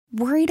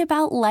Worried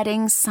about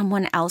letting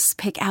someone else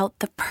pick out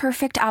the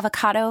perfect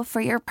avocado for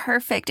your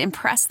perfect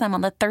impress them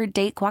on the third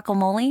date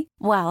guacamole?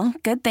 Well,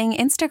 good thing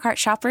Instacart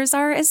shoppers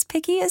are as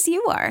picky as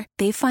you are.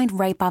 They find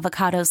ripe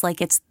avocados like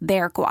it's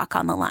their guac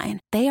on the line.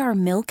 They are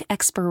milk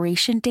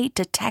expiration date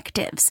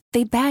detectives.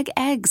 They bag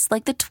eggs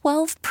like the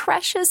 12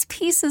 precious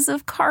pieces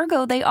of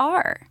cargo they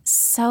are.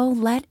 So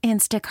let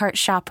Instacart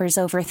shoppers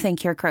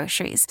overthink your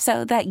groceries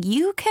so that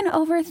you can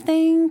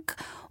overthink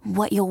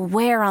what you'll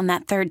wear on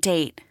that third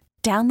date.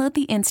 Download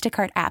the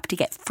Instacart app to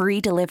get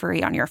free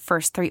delivery on your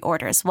first 3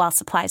 orders while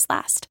supplies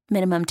last.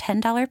 Minimum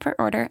 $10 per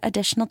order.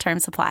 Additional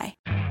terms apply.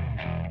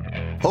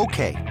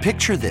 Okay,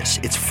 picture this.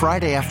 It's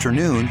Friday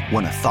afternoon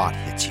when a thought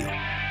hits you.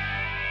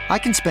 I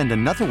can spend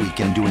another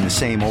weekend doing the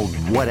same old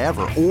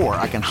whatever, or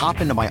I can hop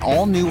into my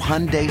all-new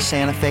Hyundai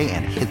Santa Fe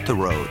and hit the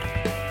road.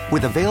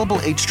 With available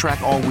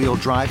H-Track all-wheel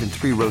drive and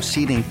 3-row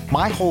seating,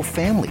 my whole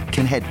family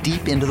can head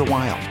deep into the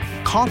wild.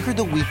 Conquer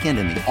the weekend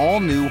in the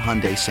all-new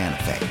Hyundai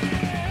Santa Fe.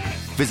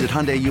 Visit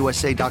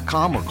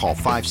HyundaiUSA.com or call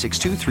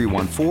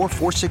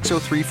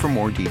 562-314-4603 for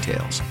more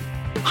details.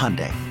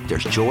 Hyundai,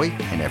 there's joy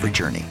in every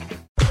journey.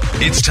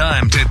 It's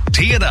time to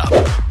tee it up.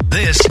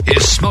 This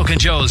is Smokin'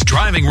 Joe's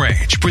Driving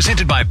Range,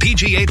 presented by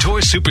PGA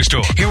Tour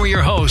Superstore. Here are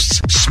your hosts,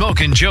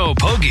 Smokin' Joe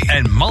Poggi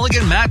and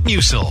Mulligan Matt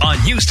Musil on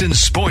Houston's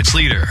sports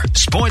leader,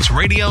 Sports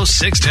Radio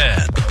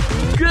 610.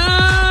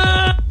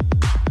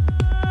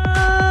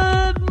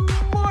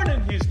 Good morning,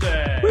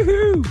 Houston.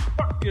 Woohoo!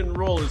 Rock and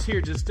roll is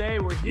here to stay.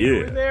 We're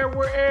here, we're there,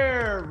 we're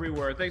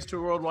everywhere. Thanks to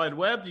the World Wide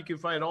Web. You can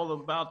find all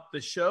about the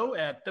show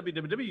at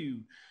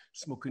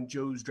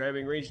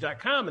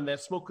www.smokinjoesdrivingrange.com, and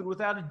that's smoking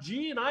without a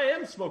G, and I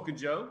am Smokin'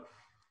 Joe.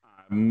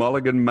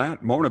 Mulligan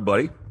Matt. Morning,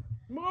 buddy.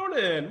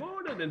 Morning.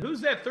 And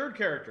who's that third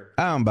character?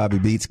 I'm Bobby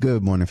Beats.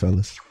 Good morning,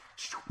 fellas.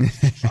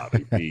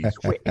 Bobby Beats.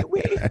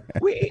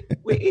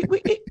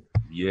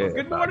 Yeah. Well,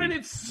 good morning.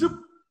 It's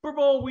Super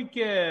Bowl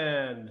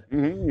weekend.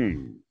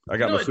 Mm-hmm. I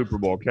got my Super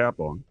Bowl cap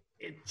on.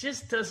 It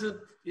just doesn't,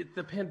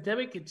 the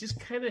pandemic, it just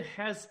kind of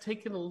has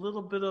taken a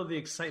little bit of the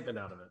excitement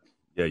out of it.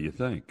 Yeah, you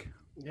think?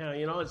 Yeah,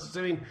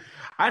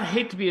 I'd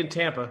hate to be in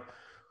Tampa.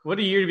 What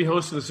a year to be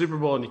hosting the Super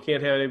Bowl and you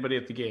can't have anybody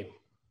at the game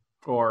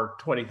or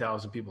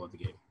 20,000 people at the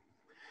game.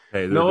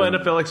 Hey, no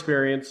NFL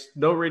experience,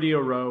 no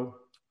Radio Row,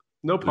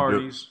 no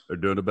parties. They're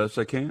doing the best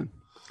they can.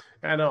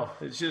 I know.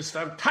 It's just,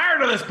 I'm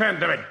tired of this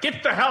pandemic.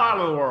 Get the hell out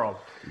of the world.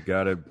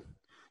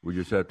 We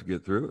just have to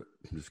get through it.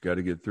 Just got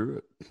to get through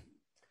it.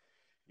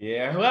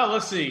 Yeah, well,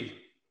 let's see.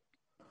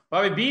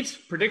 Bobby Beats,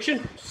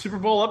 prediction, Super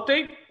Bowl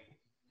update.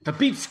 The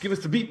Beats, give us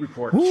the beat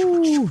report.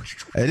 Hey,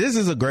 this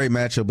is a great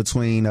matchup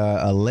between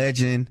a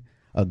legend,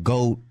 a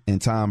GOAT,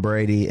 and Tom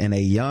Brady, and a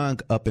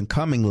young,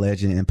 up-and-coming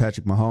legend in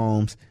Patrick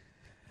Mahomes.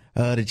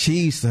 The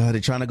Chiefs, they're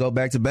trying to go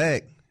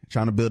back-to-back,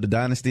 trying to build a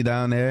dynasty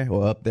down there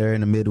or up there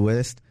in the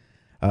Midwest.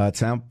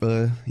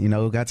 Tampa,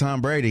 got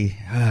Tom Brady.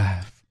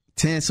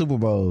 10 Super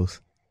Bowls.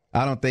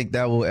 I don't think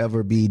that will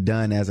ever be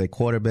done as a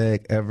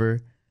quarterback ever.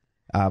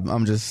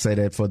 I'm just say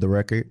that for the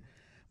record.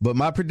 But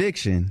my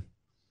prediction,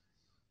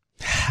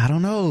 I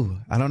don't know.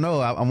 I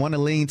want to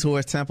lean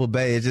towards Tampa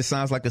Bay. It just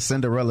sounds like a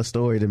Cinderella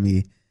story to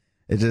me.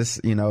 It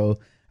just, a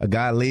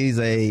guy leaves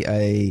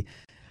a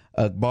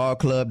ball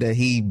club that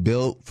he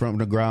built from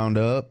the ground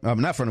up.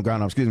 Not from the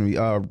ground up, excuse me.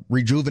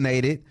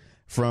 Rejuvenated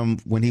from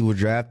when he was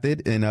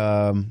drafted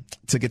and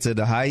took it to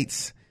the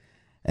heights.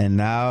 And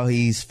now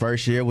he's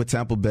first year with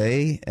Tampa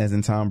Bay, as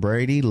in Tom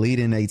Brady,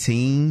 leading a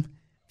team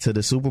to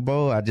the Super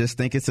Bowl. I just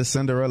think it's a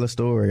Cinderella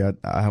story.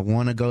 I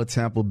want to go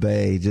Tampa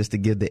Bay just to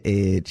give the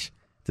edge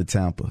to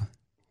Tampa.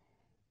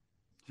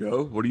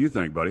 Joe, what do you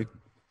think, buddy?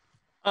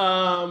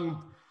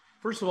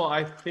 First of all,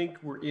 I think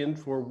we're in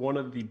for one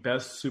of the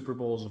best Super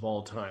Bowls of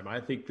all time.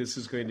 I think this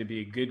is going to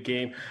be a good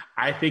game.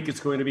 I think it's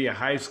going to be a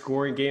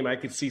high-scoring game. I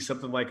could see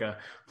something like a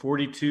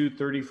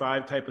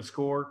 42-35 type of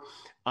score.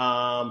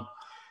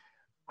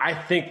 I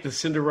think the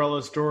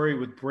Cinderella story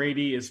with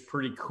Brady is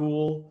pretty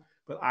cool,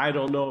 but I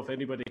don't know if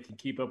anybody can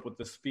keep up with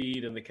the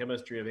speed and the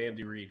chemistry of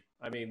Andy Reid.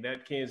 I mean,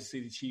 that Kansas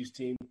City Chiefs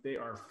team, they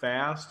are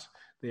fast,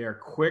 they are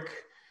quick,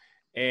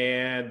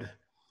 and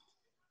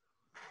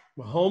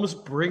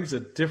Mahomes brings a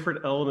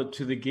different element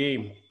to the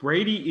game.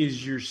 Brady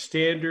is your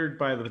standard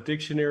by the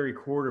dictionary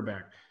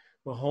quarterback.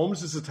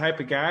 Mahomes is the type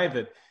of guy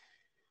that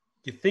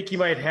you think you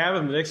might have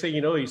him. The next thing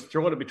you know, he's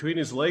throwing it between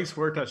his legs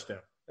for a touchdown.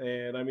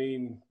 And, I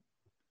mean,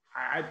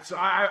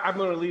 I'm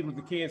going to lead with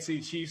the Kansas City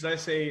Chiefs. I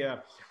say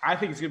I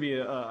think it's going to be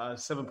a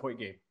 7-point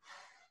game.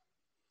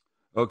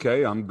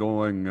 Okay, I'm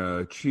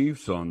going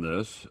Chiefs on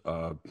this.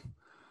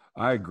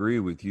 I agree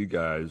with you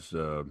guys.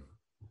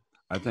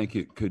 I think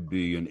it could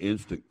be an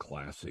instant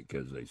classic,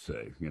 as they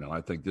say.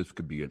 I think this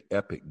could be an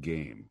epic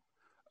game.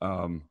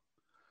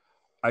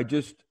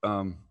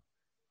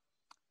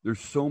 There's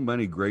so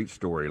many great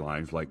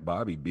storylines, like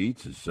Bobby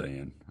Beats is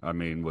saying. I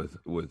mean, with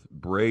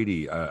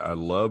Brady, I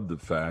love the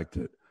fact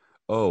that,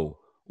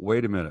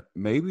 wait a minute,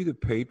 maybe the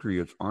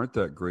Patriots aren't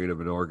that great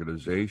of an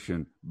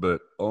organization,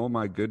 but oh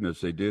my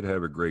goodness, they did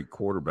have a great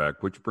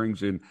quarterback, which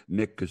brings in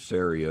Nick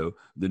Caserio,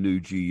 the new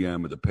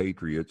GM of the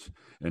Patriots,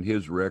 and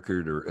his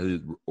record, or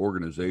his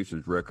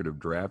organization's record of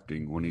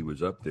drafting when he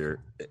was up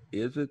there.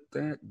 Is it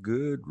that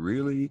good,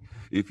 really?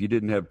 If you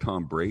didn't have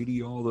Tom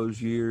Brady all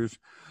those years,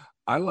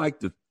 I like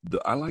the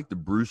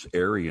Bruce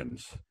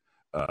Arians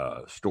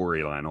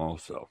storyline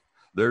also.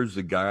 There's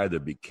the guy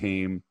that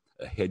became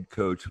a head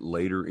coach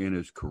later in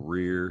his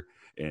career,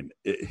 and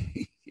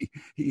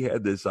he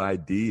had this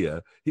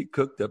idea. He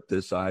cooked up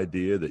this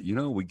idea that,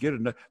 we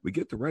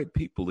get the right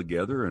people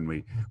together and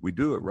we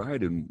do it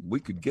right, and we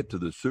could get to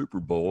the Super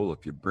Bowl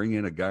if you bring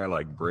in a guy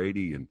like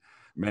Brady. And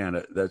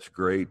man, that's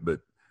great. But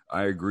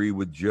I agree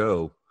with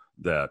Joe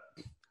that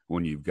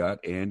when you've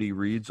got Andy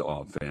Reid's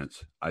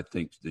offense, I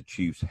think the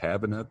Chiefs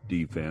have enough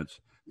defense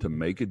to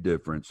make a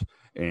difference,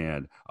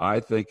 and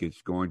I think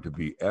it's going to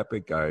be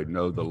epic. I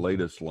know the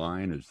latest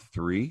line is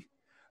 3.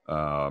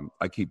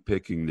 I keep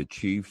picking the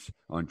Chiefs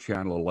on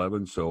Channel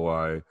 11, so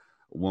I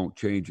won't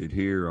change it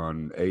here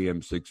on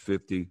AM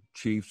 650.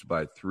 Chiefs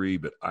by 3,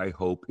 but I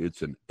hope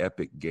it's an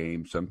epic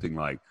game, something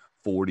like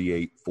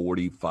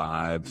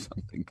 48-45,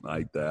 something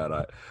like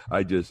that.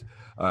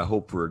 I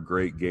hope for a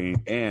great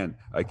game. And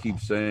I keep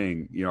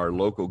saying, our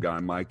local guy,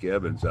 Mike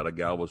Evans, out of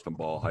Galveston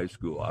Ball High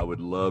School, I would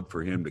love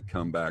for him to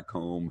come back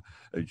home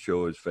and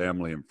show his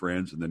family and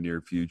friends in the near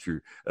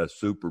future a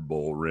Super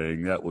Bowl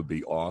ring. That would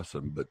be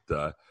awesome.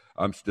 But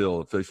I'm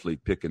still officially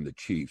picking the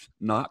Chiefs,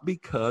 not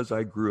because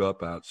I grew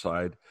up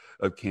outside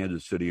of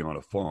Kansas City on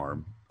a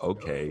farm.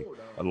 Okay,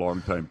 a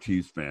longtime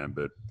Chiefs fan,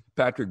 but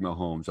Patrick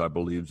Mahomes, I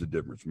believe, is a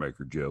difference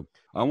maker, Joe.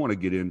 I want to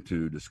get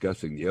into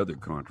discussing the other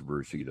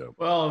controversy, though.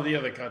 Well, the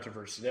other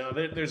controversy. Now,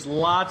 there's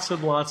lots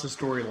and lots of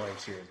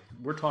storylines here.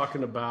 We're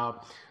talking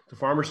about the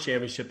Farmers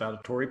Championship out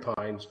of Torrey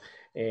Pines,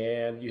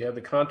 and you have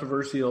the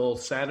controversial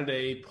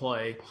Saturday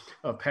play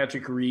of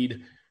Patrick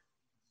Reed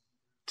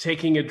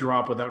taking a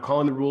drop without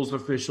calling the rules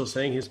official,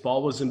 saying his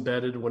ball was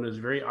embedded when it was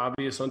very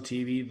obvious on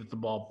TV that the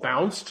ball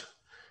bounced.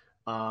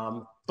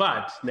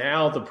 But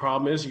now the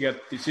problem is you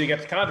got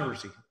the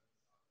controversy.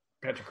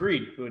 Patrick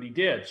Reed, what he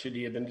did, should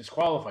he have been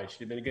disqualified? Should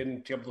he have been getting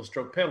a double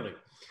stroke penalty?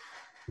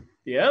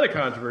 The other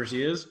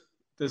controversy is,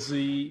 does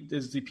the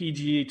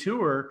PGA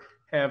Tour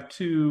have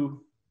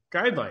 2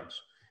 guidelines?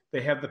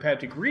 They have the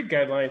Patrick Reed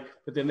guideline,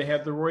 but then they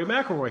have the Rory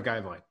McIlroy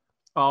guideline.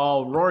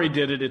 Oh, Rory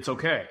did it. It's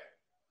okay.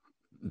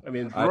 I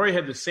mean, Rory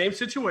had the same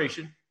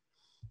situation.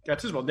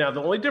 Got his ball. Now,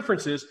 the only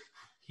difference is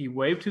he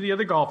waved to the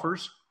other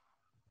golfers,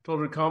 told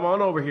them to come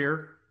on over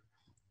here.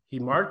 He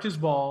marked his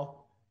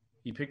ball.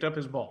 He picked up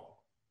his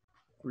ball,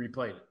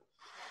 replayed it.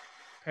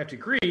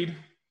 Patrick Reed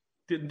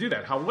didn't do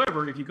that.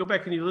 However, if you go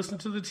back and you listen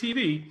to the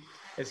TV,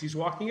 as he's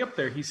walking up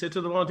there, he said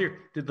to the volunteer,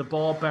 did the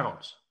ball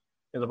bounce?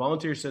 And the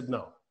volunteer said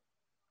no.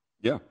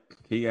 Yeah,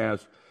 he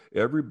asked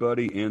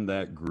everybody in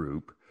that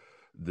group,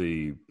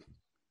 the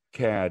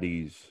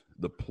caddies,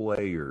 the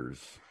players,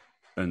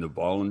 and the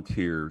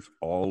volunteers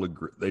all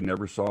agree. They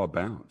never saw a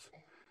bounce.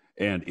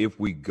 And if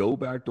we go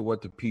back to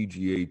what the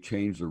PGA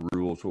changed the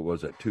rules, what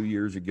was that, 2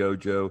 years ago,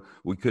 Joe?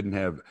 We couldn't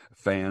have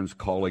fans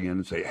calling in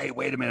and say, hey,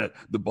 wait a minute,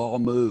 the ball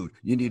moved.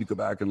 You need to go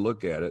back and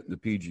look at it. And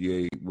the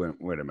PGA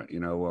went, wait a minute, you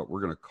know what? We're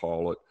going to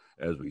call it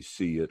as we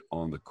see it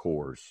on the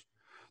course.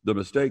 The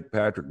mistake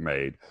Patrick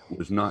made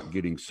was not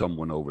getting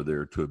someone over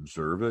there to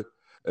observe it.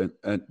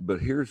 But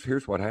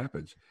here's what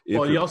happens.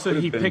 Well,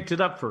 he picked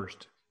it up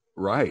first.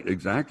 Right,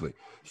 exactly.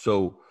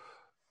 So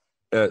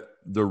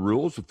the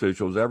rules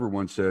officials,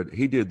 everyone said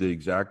he did the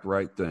exact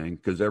right thing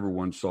because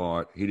everyone saw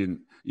it. He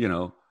didn't,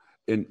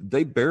 and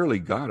they barely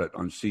got it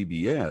on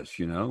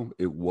CBS.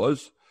 It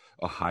was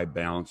a high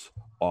bounce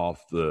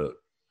off the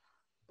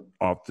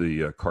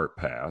cart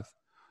path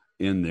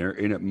in there,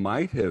 and it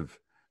might have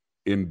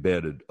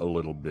embedded a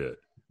little bit.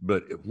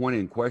 But when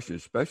in question,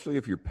 especially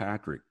if you're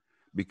Patrick,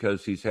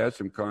 because he's had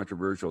some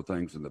controversial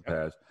things in the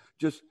past,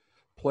 just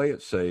play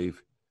it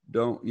safe.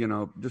 Don't,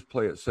 just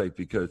play it safe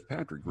because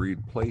Patrick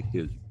Reed played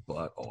his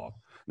butt off.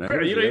 Now,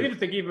 you don't even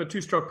think even a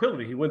 2-stroke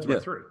penalty. He wins by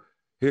 3.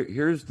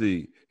 Here's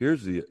the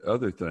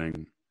other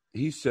thing.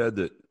 He said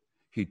that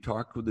he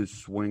talked with his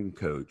swing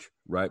coach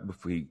right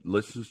before he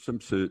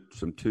listened to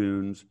some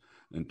tunes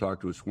and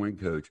talked to his swing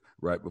coach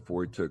right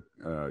before he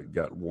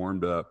got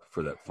warmed up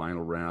for that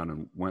final round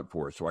and went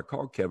for it. So I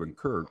called Kevin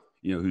Kirk,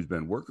 who's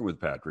been working with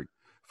Patrick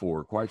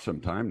for quite some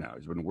time now.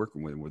 He's been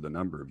working with him with a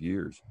number of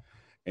years.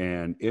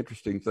 And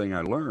interesting thing I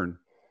learned,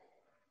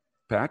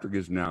 Patrick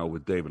is now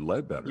with David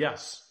Ledbetter.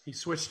 Yes, he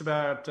switched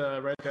about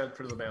right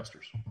after the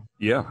Masters.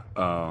 Yeah,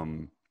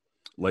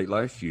 late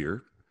last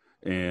year.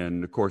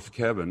 And, of course,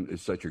 Kevin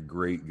is such a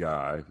great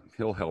guy.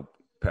 He'll help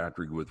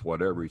Patrick with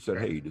whatever. He said,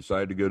 hey, he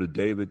decided to go to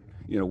David,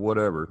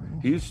 whatever.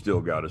 He's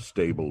still got a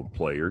stable of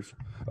players.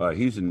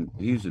 He's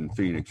in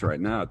Phoenix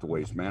right now at the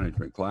Waste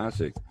Management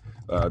Classic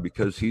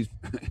because he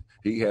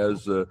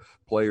has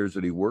players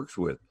that he works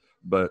with.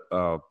 But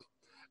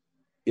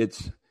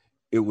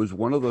it was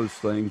one of those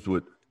things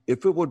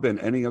if it would have been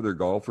any other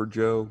golfer,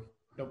 Joe,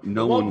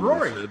 No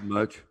one said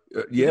much.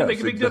 Yeah, make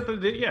a big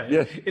difference.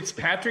 Yeah, it's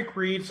Patrick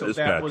Reed, so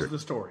that was the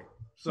story.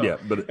 So, yeah,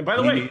 but and by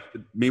the way, needs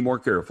to be more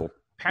careful.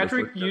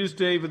 Patrick used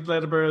David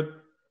Letterborough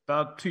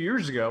about 2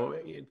 years ago.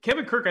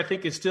 Kevin Kirk, I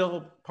think, is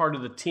still part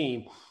of the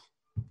team.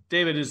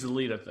 David is the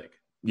lead, I think.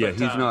 Yeah, but,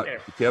 he's not.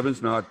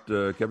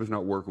 Anyway. Kevin's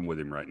not working with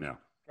him right now.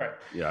 Right.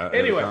 Yeah, I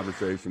had a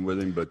conversation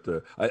with him, but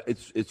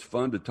it's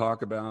fun to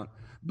talk about.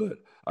 But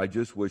I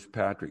just wish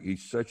Patrick.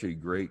 He's such a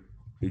great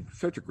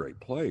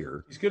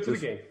player. He's good for the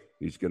game.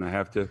 He's going to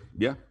have to.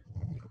 Yeah.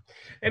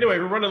 Anyway,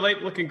 we're running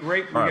late, looking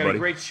great. We've got a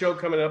great show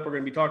coming up. We're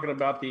going to be talking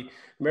about the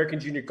American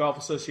Junior Golf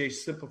Association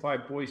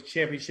Simplified Boys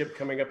Championship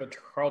coming up at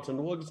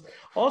Carlton Woods.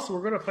 Also,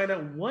 we're going to find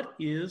out what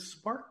is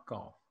Spark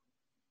Golf.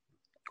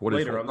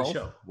 Later on the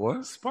show.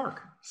 What?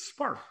 Spark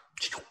Golf.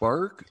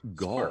 Spark.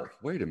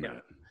 Wait a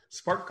minute. Yeah.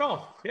 Spark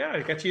Golf. Yeah,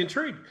 I got you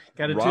intrigued.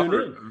 Got to tune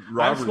in.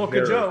 I'm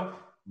Smoking Joe.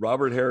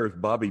 Robert Harris,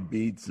 Bobby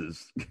Beats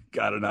has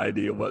got an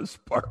idea what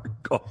Spark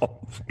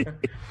Golf is.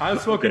 I'm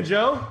Smoking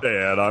Joe.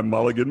 And I'm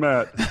Mulligan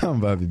Matt. I'm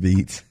Bobby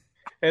Beats.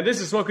 And this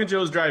is Smoking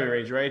Joe's Driving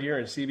Range right here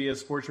on CBS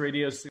Sports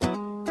Radio.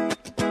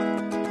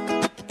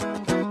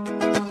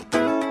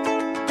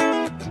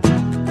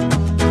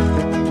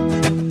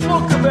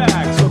 Welcome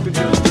back. Smoking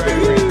Joe's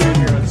Driving Range right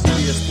here on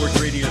CBS Sports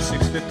Radio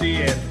 650.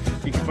 And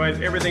you can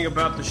find everything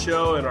about the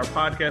show and our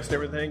podcast and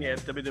everything at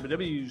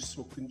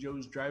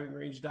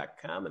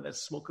www.smokingjoesdrivingrange.com, and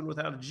that's smoking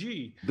without a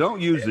G.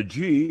 Don't use the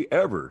G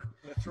ever.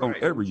 That's right.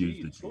 Don't ever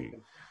use the G.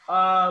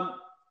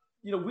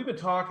 We've been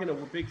talking, and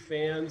we're big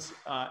fans.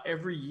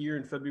 Every year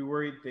in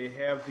February, they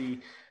have the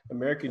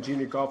American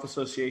Junior Golf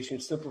Association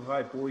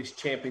Simplified Boys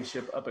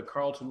Championship up at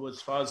Carlton Woods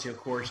Fazio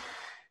course.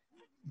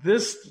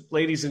 This,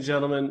 ladies and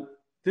gentlemen,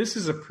 this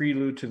is a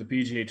prelude to the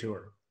PGA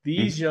Tour.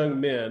 These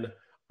young men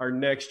are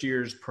next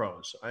year's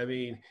pros. I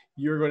mean,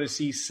 you're going to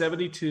see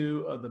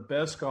 72 of the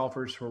best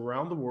golfers from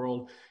around the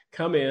world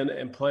come in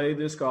and play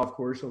this golf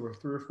course over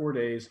 3 or 4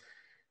 days.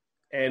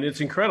 And it's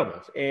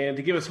incredible. And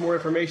to give us more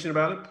information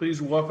about it,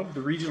 please welcome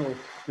the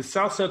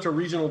South Central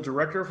Regional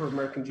Director for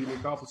American Junior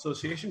Golf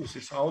Association,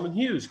 Mr. Solomon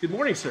Hughes. Good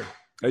morning, sir.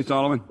 Hey,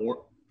 Solomon.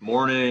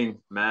 Morning,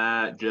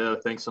 Matt, Joe.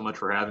 Thanks so much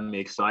for having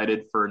me.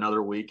 Excited for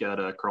another week at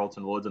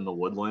Carlton Woods in the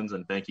Woodlands.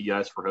 And thank you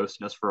guys for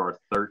hosting us for our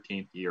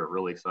 13th year.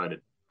 Really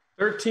excited.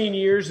 13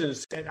 years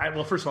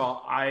first of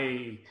all,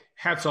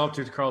 hats off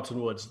to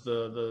Carlton Woods,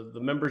 the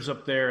members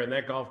up there and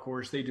that golf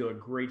course. They do a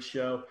great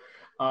show.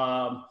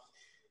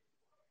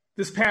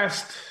 This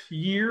past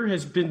year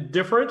has been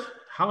different.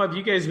 How have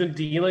you guys been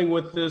dealing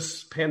with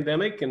this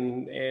pandemic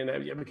and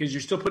because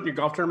you're still putting your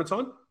golf tournaments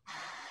on?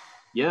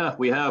 Yeah,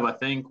 we have. I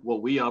think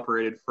what we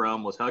operated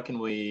from was how can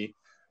we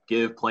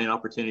give playing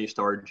opportunities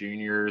to our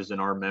juniors and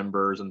our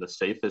members in the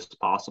safest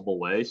possible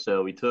way.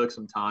 So we took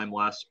some time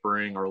last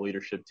spring, our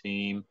leadership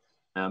team,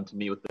 to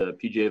meet with the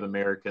PGA of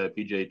America,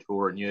 PGA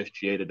Tour, and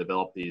USGA to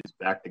develop these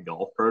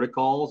back-to-golf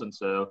protocols. And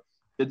so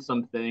did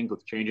some things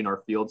with changing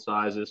our field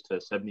sizes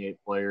to 78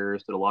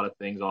 players, did a lot of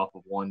things off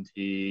of one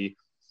tee,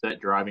 set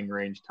driving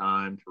range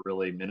time to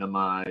really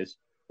minimize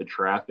the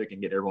traffic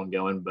and get everyone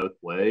going both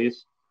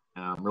ways.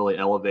 Really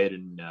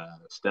elevated and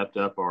stepped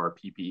up our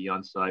PPE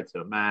on site,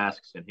 so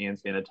masks and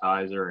hand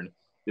sanitizer, and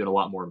doing a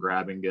lot more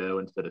grab and go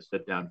instead of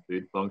sit-down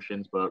food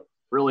functions. But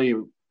really,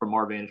 from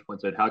our vantage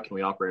point, said how can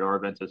we operate our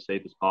events as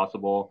safe as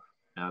possible?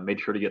 Made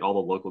sure to get all the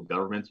local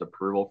government's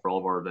approval for all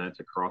of our events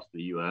across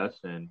the U.S.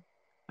 and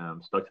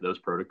stuck to those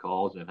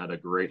protocols and had a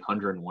great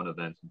 101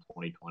 events in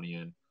 2020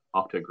 and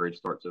off to a great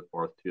start so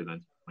far with 2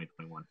 events in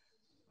 2021.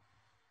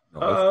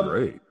 Oh, that's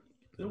great.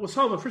 Well,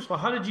 Solomon, first of all,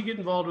 how did you get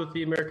involved with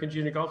the American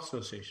Junior Golf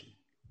Association?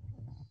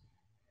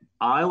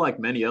 I, like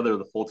many other of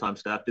the full-time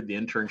staff, did the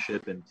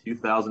internship in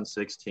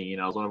 2016.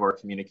 I was one of our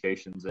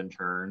communications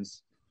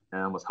interns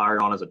and was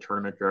hired on as a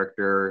tournament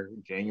director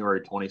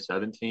January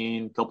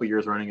 2017, a couple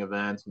years running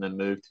events, and then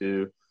moved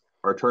to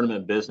our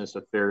tournament business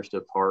affairs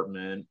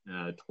department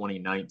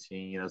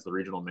 2019 as the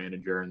regional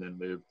manager, and then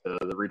moved to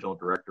the regional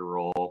director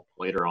role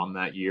later on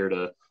that year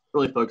to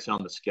really focus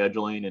on the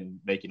scheduling and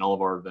making all of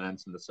our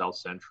events in the South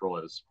Central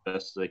as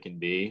best as they can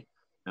be.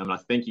 And I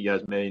think you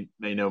guys may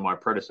know my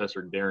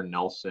predecessor, Darren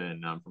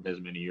Nelson, from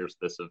his many years at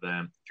this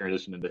event,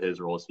 transitioned into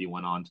his role as he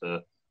went on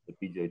to the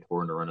PGA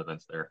Tour and to run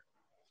events there.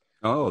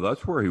 Oh,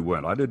 that's where he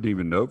went. I didn't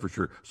even know for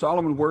sure.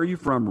 Solomon, where are you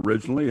from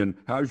originally, and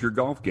how's your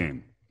golf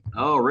game?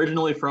 Oh,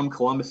 originally from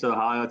Columbus,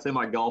 Ohio. I'd say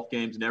my golf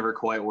game's never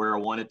quite where I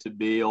want it to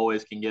be.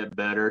 Always can get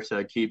better, so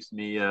it keeps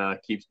me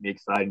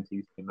excited and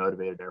keeps me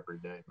motivated every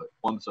day. But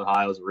Columbus,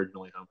 Ohio is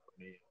originally home for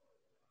me.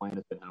 Playing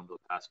has been home for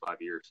the past 5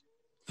 years.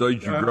 So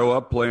did you grow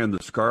up playing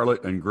the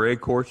Scarlet and Gray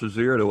courses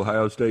here at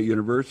Ohio State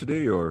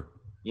University, or?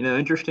 You know,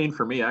 interesting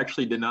for me, I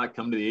actually did not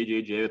come to the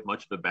AJGA with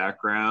much of a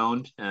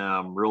background.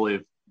 Really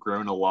have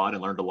grown a lot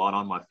and learned a lot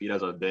on my feet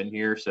as I've been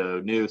here.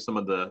 So knew some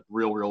of the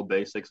real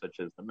basics,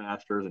 such as the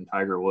Masters and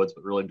Tiger Woods,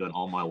 but really done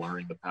all my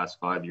learning the past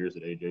 5 years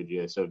at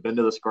AJGA. So I've been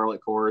to the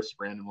Scarlet course,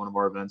 ran in one of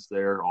our events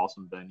there,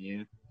 awesome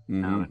venue,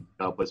 and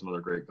got to play some other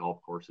great golf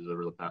courses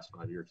over the past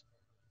 5 years.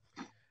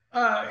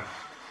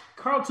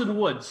 Carlton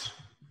Woods,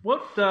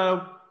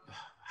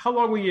 How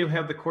long will you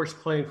have the course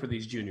playing for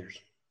these juniors?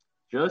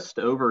 Just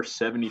over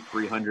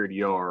 7,300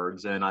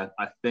 yards, and I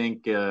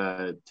think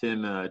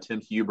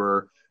Tim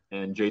Huber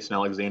and Jason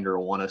Alexander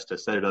will want us to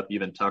set it up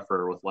even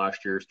tougher with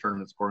last year's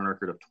tournament scoring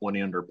record of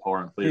 20 under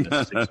par, including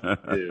a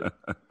 62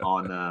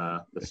 on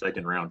the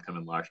second round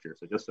coming last year.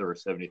 So just over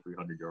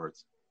 7,300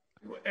 yards.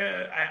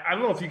 I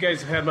don't know if you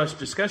guys have had much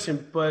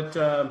discussion, but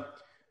the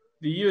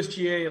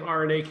USGA and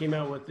RNA came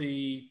out with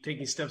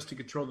taking steps to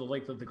control the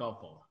length of the golf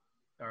ball,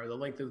 or the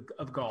length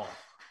of golf.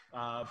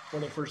 One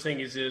of the first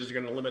things is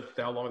you're going to limit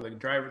how long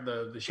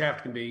the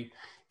shaft can be.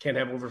 Can't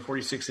have over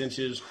 46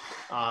 inches.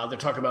 They're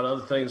talking about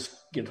other things,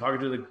 talking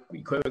to the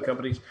equipment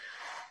companies.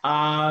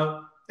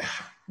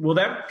 Will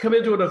that come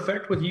into an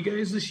effect with you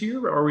guys this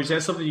year, or is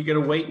that something you're going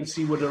to wait and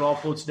see what it all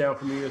floats down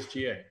from the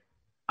USGA?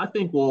 I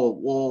think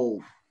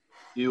we'll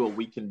do what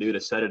we can do to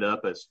set it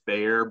up as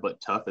fair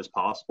but tough as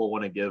possible.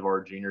 Want to give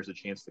our juniors a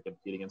chance to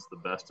compete against the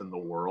best in the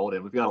world,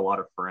 and we've got a lot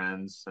of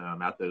friends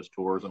at those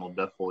tours, and we'll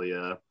definitely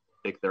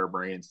pick their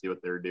brain and see what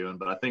they're doing.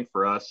 But I think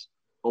for us,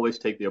 always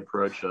take the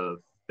approach of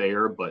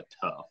fair but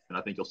tough, and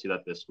I think you'll see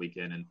that this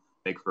weekend and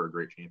make for a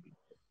great championship.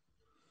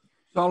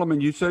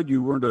 Solomon, you said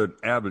you weren't an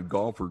avid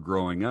golfer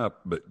growing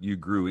up, but you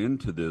grew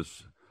into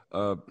this.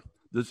 Do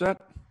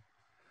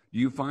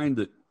you find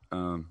that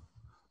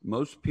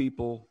most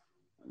people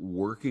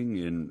working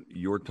in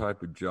your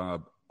type of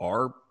job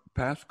are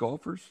past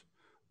golfers,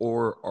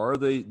 or are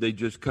they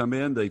just come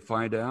in, they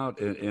find out,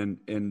 and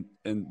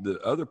the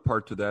other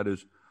part to that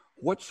is,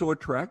 what's so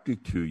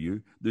attractive to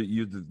you that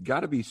you've got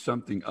to be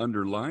something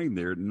underlying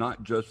there,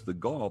 not just the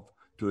golf,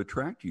 to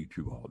attract you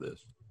to all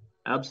this?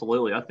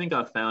 Absolutely. I think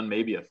I found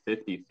maybe a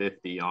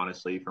 50-50,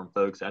 honestly, from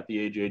folks at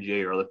the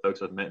AJGA or other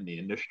folks I've met in the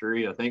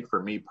industry. I think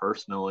for me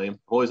personally, I've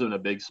always been a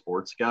big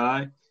sports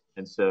guy.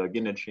 And so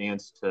getting a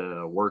chance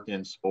to work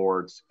in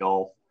sports,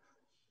 golf,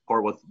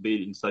 part with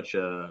being such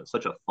a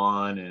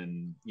fun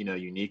and,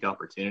 unique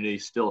opportunity,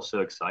 still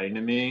so exciting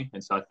to me.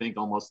 And so I think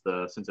almost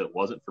since it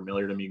wasn't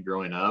familiar to me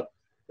growing up,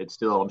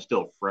 I'm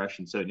still fresh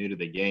and so new to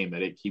the game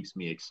that it keeps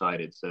me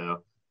excited.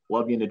 So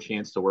love getting a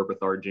chance to work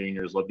with our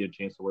juniors, love getting a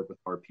chance to work with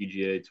our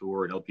PGA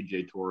Tour and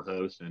LPGA Tour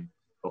hosts, and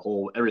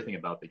everything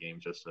about the game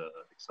is just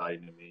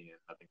exciting to me. And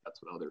I think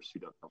that's what others who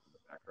don't come from the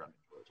background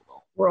enjoy as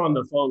well. We're on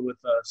the phone with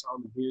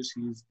Solomon Hughes.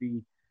 He's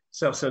the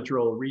South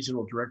Central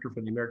Regional Director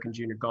for the American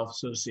Junior Golf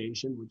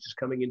Association, which is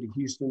coming into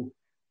Houston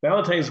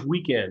Valentine's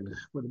weekend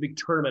with a big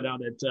tournament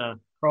out at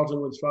Carlton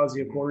Woods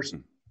Fozzie, of course.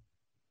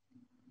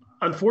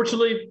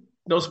 Unfortunately,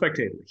 no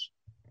spectators.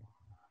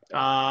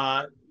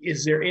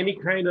 Is there any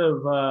kind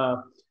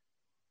of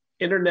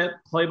internet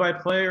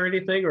play-by-play or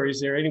anything, or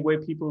is there any way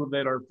people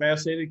that are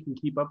fascinated can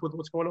keep up with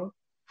what's going on?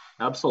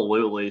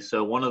 Absolutely.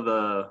 So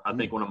I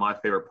think one of my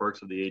favorite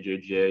perks of the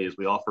AJGA is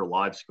we offer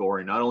live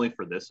scoring, not only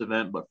for this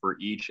event, but for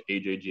each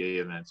AJGA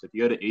event. So if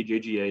you go to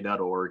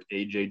ajga.org,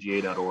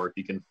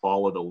 you can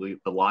follow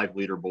the live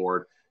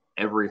leaderboard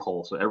every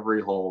hole. So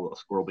every hole, the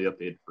score will be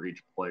updated for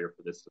each player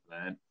for this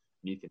event.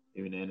 And you can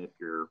tune in if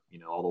you're,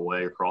 all the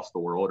way across the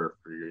world, or if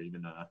you're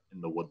even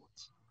in the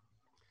woodlands.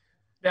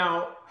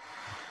 Now,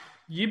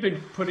 you've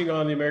been putting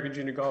on the American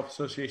Junior Golf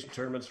Association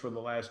tournaments for the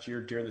last year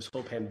during this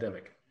whole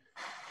pandemic.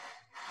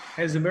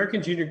 Has the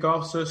American Junior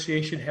Golf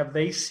Association, have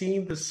they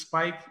seen the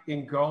spike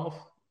in golf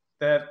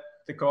that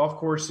the golf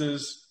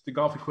courses, the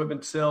golf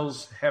equipment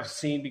sales have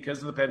seen because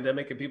of the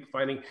pandemic, and people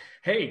finding,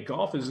 hey,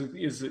 golf is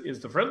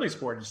the friendly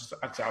sport.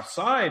 It's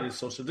outside, it's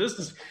social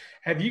distance.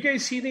 Have you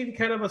guys seen any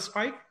kind of a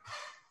spike?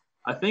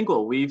 I think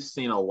what we've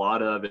seen a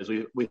lot of is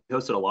we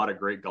hosted a lot of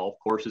great golf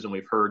courses, and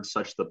we've heard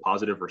such the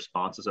positive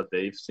responses that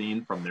they've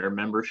seen from their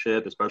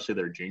membership, especially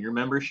their junior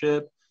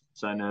membership.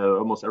 So I know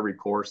almost every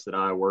course that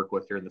I work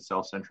with here in the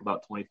South Central,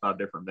 about 25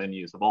 different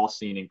venues, have all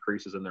seen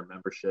increases in their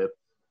membership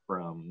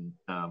from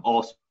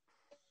all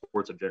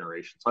sorts of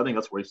generations. So I think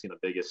that's where we've seen the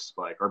biggest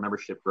spike. Our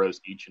membership grows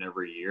each and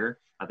every year.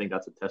 I think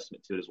that's a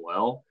testament to it as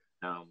well.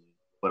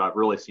 But I've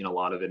really seen a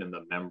lot of it in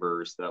the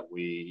members that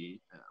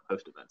we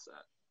host events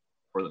at,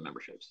 or the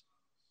memberships.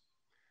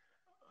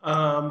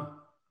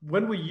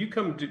 When will you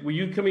were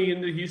you coming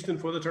into Houston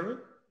for the tournament?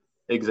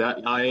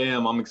 Exactly. I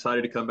am. I'm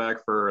excited to come back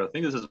I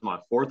think this is my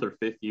 4th or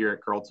 5th year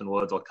at Carlton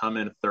Woods. I'll come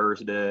in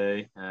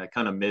Thursday,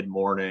 kind of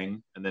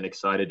mid-morning, and then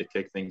excited to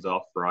kick things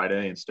off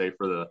Friday and stay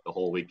for the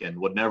whole weekend.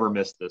 Would never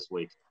miss this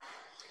week.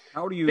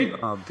 How do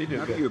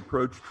you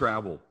approach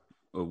travel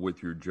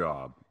with your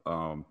job?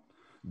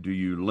 Do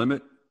you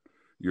limit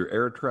your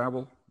air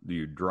travel? Do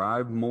you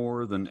drive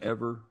more than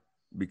ever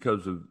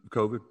because of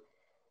COVID?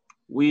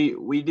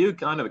 We do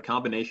kind of a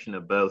combination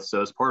of both.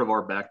 So as part of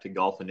our Back to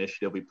Golf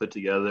initiative, we put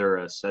together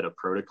a set of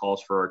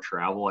protocols for our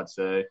travel. I'd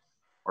say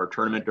our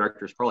tournament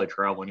directors probably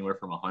travel anywhere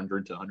from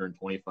 100 to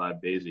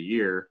 125 days a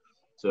year.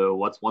 So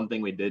what's one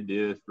thing we did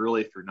do is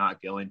really, if you're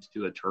not going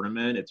to a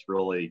tournament, it's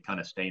really kind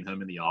of staying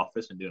home in the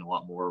office and doing a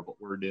lot more of what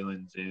we're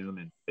doing, Zoom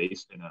and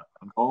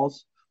phone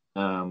calls.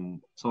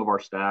 Some of our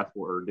staff,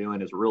 what we're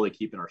doing is really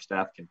keeping our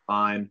staff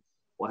confined.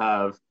 We'll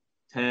have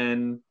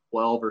 10,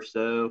 12 or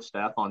so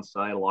staff on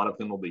site, a lot of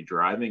whom will be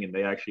driving, and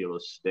they actually will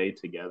stay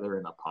together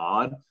in a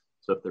pod.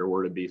 So if there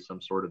were to be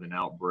some sort of an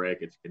outbreak,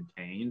 it's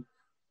contained.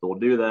 So we'll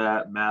do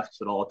that,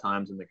 masks at all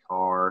times in the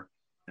car.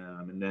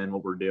 And then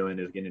what we're doing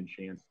is getting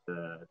a chance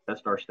to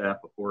test our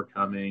staff before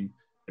coming,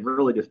 and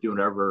really just doing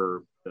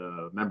whatever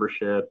the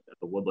membership at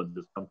the Woodlands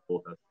is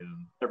comfortable with us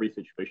in. Every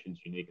situation is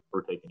unique, and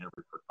we're taking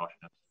every precaution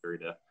necessary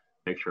to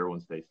make sure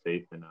everyone stays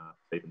safe and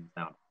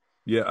sound.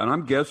 Yeah, and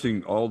I'm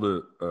guessing all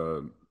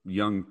the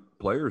young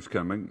players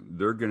coming,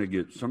 they're going to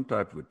get some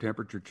type of a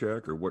temperature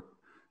check, or what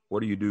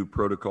do you do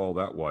protocol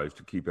that wise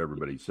to keep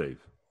everybody safe?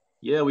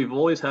 Yeah, we've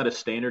always had a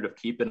standard of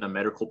keeping a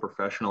medical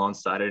professional on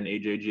site at an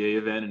AJGA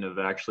event, and have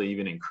actually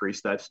even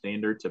increased that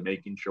standard to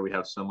making sure we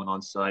have someone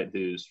on site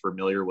who's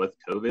familiar with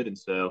COVID. And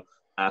so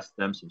ask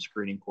them some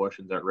screening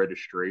questions at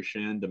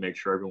registration to make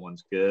sure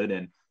everyone's good,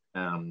 and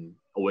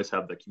always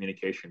have the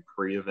communication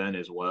pre-event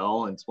as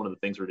well. And it's one of the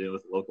things we're doing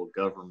with local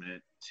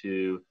government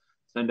to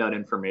send out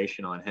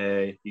information on,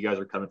 hey, you guys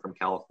are coming from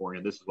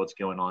California, this is what's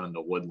going on in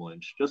the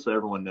Woodlands, just so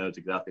everyone knows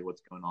exactly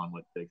what's going on,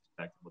 what to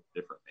expect, and what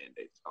the different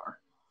mandates are.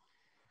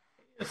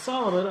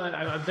 Solomon,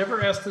 I've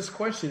never asked this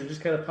question. It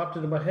just kind of popped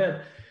into my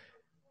head.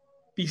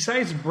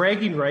 Besides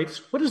bragging rights,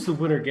 what does the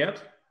winner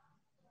get?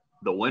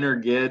 The winner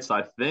gets,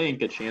 I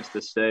think, a chance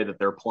to say that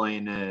they're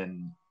playing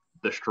in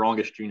the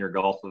strongest junior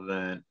golf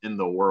event in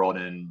the world,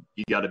 and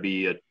you got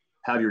to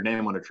have your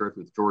name on a trophy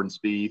with Jordan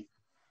Spieth,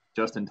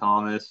 Justin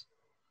Thomas,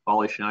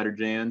 Ollie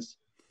Schneider-Jans.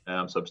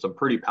 So some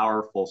pretty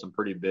powerful, some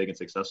pretty big and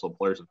successful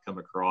players have come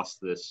across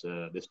this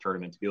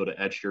tournament. To be able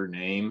to etch your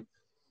name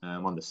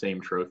on the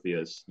same trophy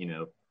as,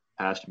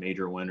 past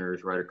major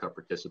winners, Ryder Cup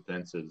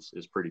participants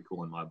is pretty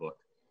cool in my book.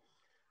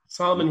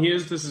 Solomon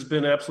Hughes, this has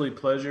been an absolute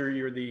pleasure.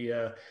 You're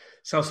the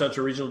South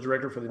Central Regional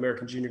Director for the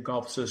American Junior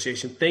Golf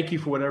Association. Thank you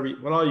for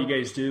what all you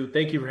guys do.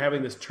 Thank you for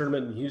having this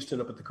tournament in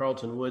Houston up at the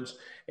Carlton Woods,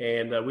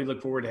 and we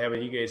look forward to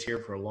having you guys here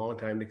for a long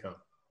time to come.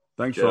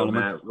 Thanks, Joe, Solomon.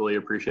 Matt, really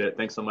appreciate it.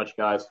 Thanks so much,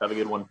 guys. Have a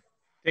good one.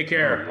 Take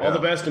care. All the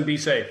best, and be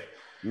safe.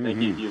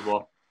 Thank you as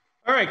well.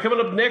 All right, coming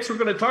up next, we're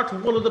going to talk to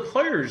one of the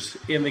players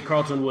in the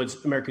Carlton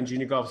Woods American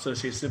Junior Golf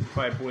Association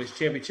Simplified Boys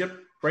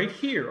Championship right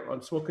here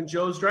on Smokin'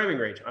 Joe's Driving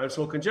Range. I'm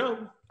Smokin' Joe.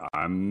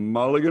 I'm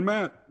Mulligan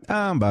Matt.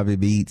 I'm Bobby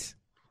Beats.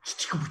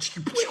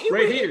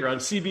 Right here on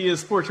CBS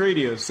Sports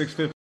Radio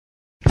 650.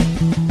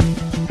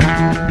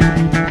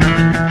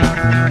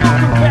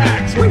 Welcome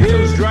back. Smokin'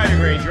 Joe's Driving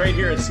Range right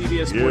here on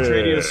CBS Sports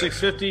Radio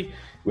 650.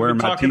 We're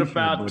talking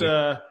about...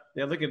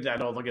 look at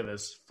that. Oh, look at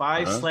this.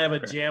 Phi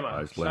Slamma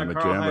Jamma. Slamma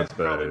Jamma has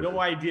probably no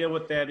idea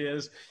what that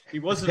is. He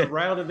wasn't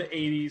around in the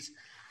 80s.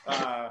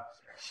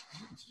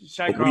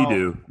 We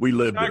do. We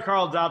lived it.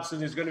 Carl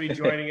Dobson is going to be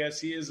joining us.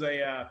 He is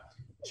a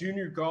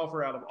junior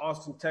golfer out of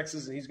Austin,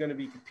 Texas, and he's going to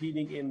be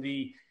competing in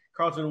the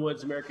Carlton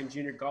Woods American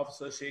Junior Golf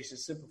Association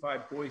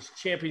Simplified Boys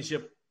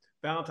Championship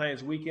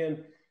Valentine's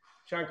weekend.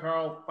 Sean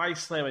Carl, Phi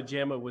Slamma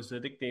Jamma was the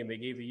nickname they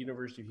gave the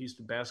University of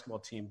Houston basketball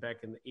team back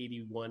in the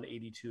 81,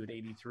 82, and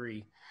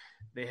 83.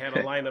 They had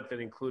a lineup that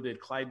included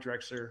Clyde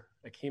Drexler,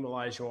 Akeem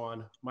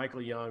Olajuwon,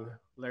 Michael Young,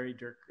 Larry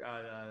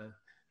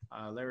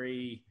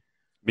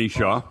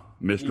Mishaw,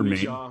 Mr.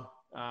 Mishaw.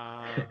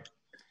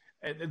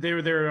 They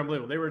were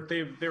unbelievable.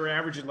 They were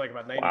averaging like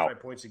about 95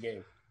 points a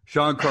game.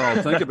 Sean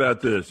Carl, think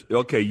about this.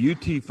 Okay,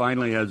 UT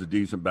finally has a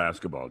decent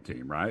basketball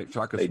team, right?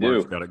 Shaka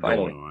Smart's got it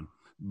going on.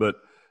 But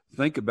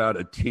think about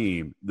a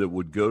team that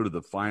would go to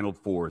the Final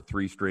Four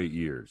 3 straight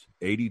years,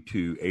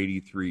 82,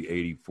 83,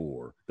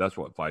 84. That's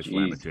what Phi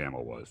Slamma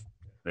Jamma was.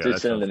 Yeah,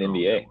 that's in an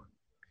NBA.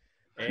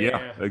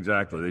 Yeah,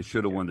 exactly. They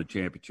should have won the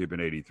championship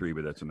in 83,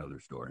 but that's another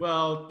story.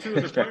 Well, 2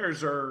 of the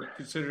players are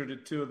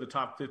considered 2 of the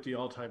top 50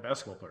 all-time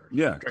basketball players.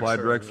 Yeah, Clyde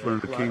Drexler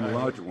and Akeem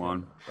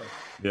Olajuwon.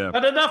 Yeah.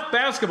 But enough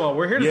basketball.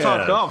 We're here to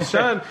talk golf.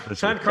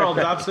 Sean Carl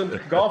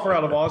Dobson, golfer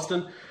out of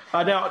Austin.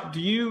 Now,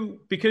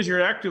 because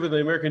you're active in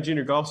the American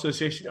Junior Golf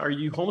Association, are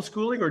you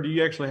homeschooling, or do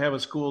you actually have a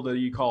school that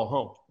you call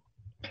home?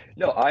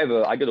 No, I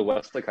go to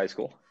Westlake High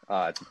School.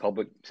 It's a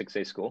public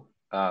 6A school,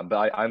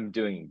 but I'm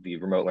doing the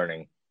remote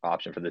learning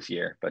option for this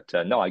year. But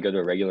no, I go to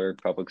a regular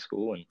public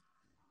school, and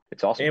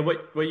it's awesome. And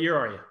what year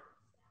are you?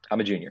 I'm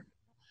a junior.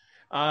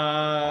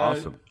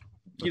 Awesome.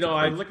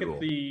 I look at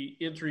the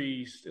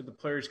entries and the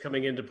players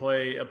coming into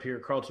play up here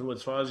at Carlton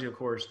Woods Fazio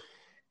course,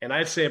 and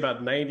I'd say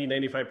about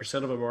 95%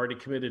 of them are already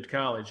committed to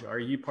college. Are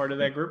you part of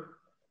that group?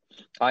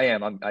 I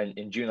am.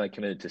 In June, I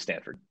committed to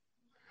Stanford.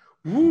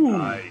 Ooh.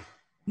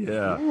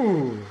 Yeah.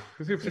 Ooh.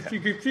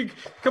 A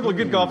couple of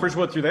good golfers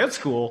went through that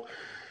school.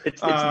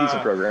 It's a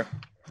decent program.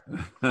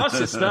 Plus,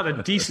 it's not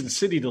a decent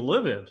city to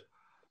live in.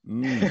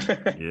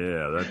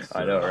 Yeah, that's.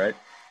 I know, right?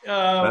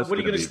 What are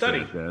you going to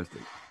study?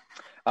 Fantastic.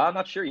 I'm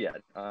not sure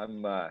yet.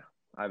 I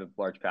have a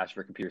large passion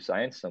for computer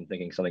science. I'm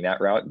thinking something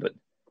that route, but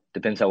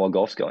depends how well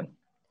golf's going.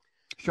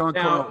 Sean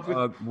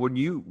Carl, when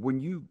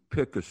you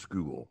pick a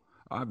school,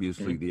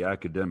 obviously the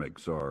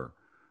academics are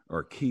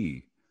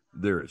key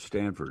there at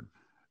Stanford.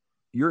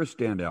 You're a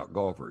standout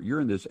golfer.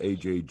 You're in this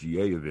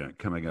AJGA event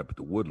coming up at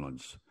the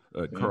Woodlands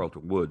at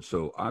Carlton Woods,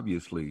 so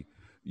obviously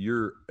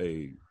you're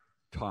a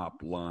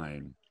top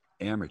line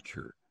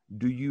amateur.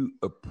 Do you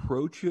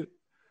approach it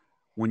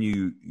when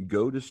you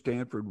go to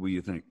Stanford where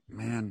you think,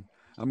 man,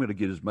 I'm going to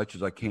get as much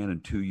as I can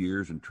in 2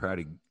 years and try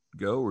to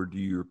go, or do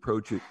you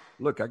approach it,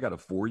 look, I got a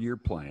 4-year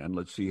plan,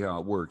 let's see how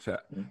it works?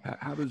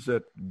 How does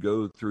that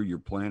go through your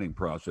planning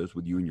process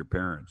with you and your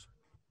parents?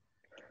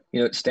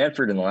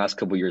 Stanford in the last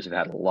couple of years have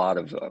had a lot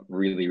of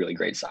really, really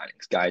great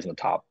signings, guys in the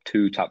top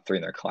 2, top 3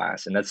 in their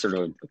class. And that's sort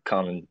of a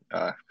common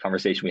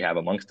conversation we have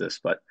amongst us.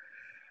 But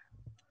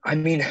I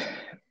mean,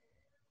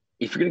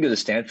 if you're going to go to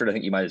Stanford, I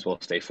think you might as well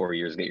stay 4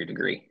 years and get your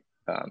degree.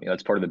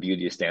 That's part of the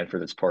beauty of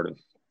Stanford. That's part of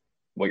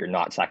what you're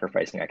not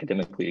sacrificing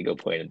academically to go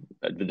play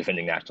the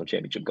defending national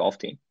championship golf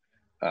team.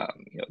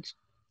 It's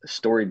a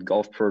storied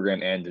golf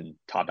program and a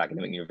top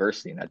academic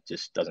university, and that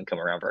just doesn't come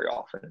around very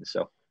often. And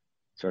so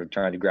sort of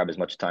trying to grab as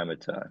much time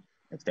at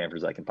Stanford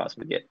as I can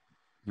possibly get.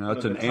 Now,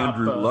 that's an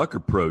Andrew Luck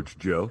approach,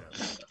 Joe.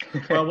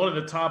 Well, one of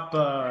the top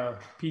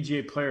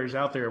PGA players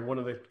out there, one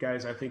of the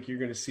guys I think you're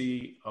going to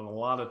see on a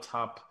lot of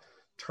top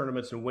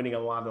tournaments and winning a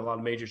lot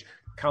of majors,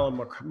 Colin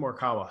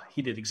Morikawa.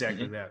 He did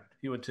exactly that.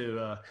 He went to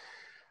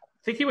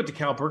I think he went to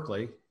Cal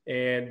Berkeley,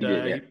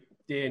 and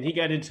he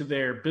got into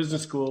their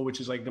business school, which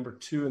is like number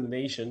 2 in the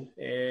nation.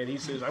 And he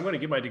says, "I'm going to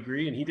get my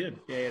degree," and he did.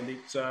 And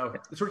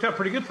it's worked out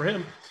pretty good for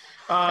him.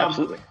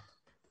 Absolutely.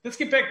 Let's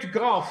get back to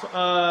golf.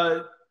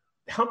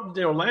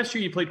 Last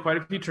year you played quite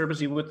a few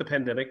tournaments, even with the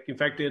pandemic. In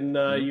fact,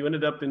 you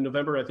ended up in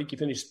November. I think you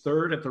finished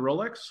 3rd at the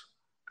Rolex.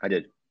 I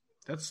did.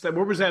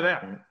 Where was that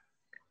at?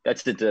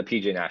 That's at the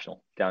PGA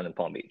National down in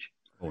Palm Beach.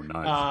 Oh,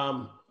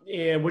 nice.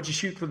 And what'd you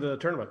shoot for the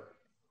tournament?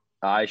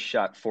 I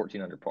shot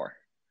 14 under par.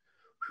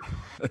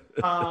 If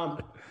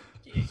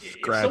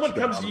someone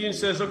comes to you and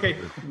says, "Okay,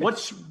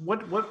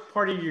 what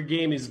part of your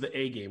game is the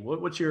A game?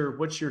 What's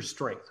your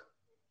strength?"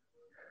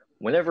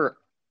 Whenever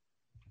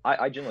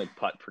I generally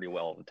putt pretty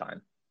well all the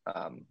time.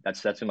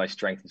 That's been my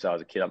strength since I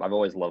was a kid. I've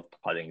always loved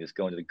putting, just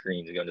going to the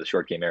greens and going to the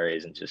short game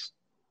areas and just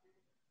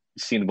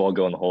seeing the ball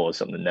go in the hole is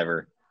something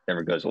that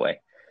never goes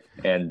away.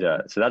 And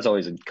so that's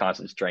always a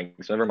constant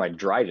strength. So whenever my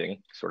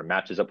driving sort of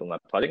matches up with my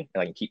putting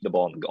and I can keep the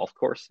ball on the golf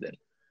course, then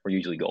we're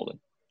usually golden.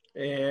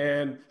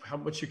 And how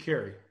much you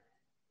carry?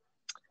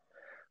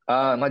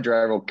 My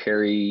driver will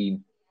carry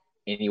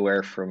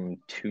anywhere from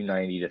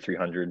 290 to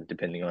 300,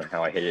 depending on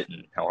how I hit it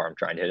and how hard I'm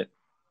trying to hit it.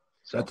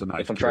 So that's a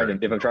nice. If I'm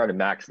trying to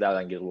max that,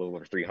 I can get a little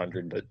over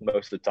 300. But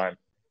most of the time,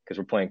 because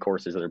we're playing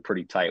courses that are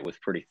pretty tight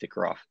with pretty thick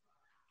rough.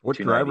 What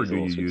driver do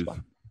you use?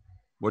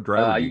 What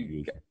driver do you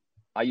use?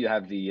 I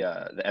have the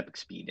Epic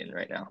Speed in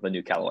right now, the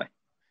new Callaway.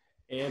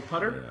 And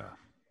putter?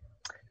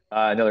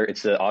 Yeah.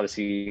 It's the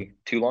Odyssey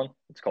Toulon.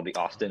 It's called the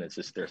Austin. It's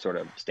just their sort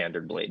of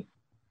standard blade.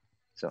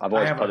 So I've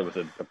always putted with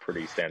a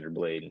pretty standard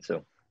blade, and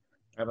so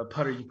I have a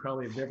putter you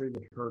probably have never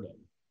even heard of.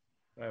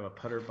 I have a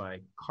putter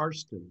by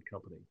Karsten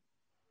Company.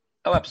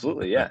 Oh,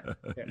 absolutely, yeah.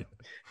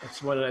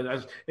 That's what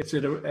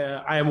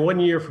I am 1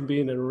 year from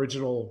being an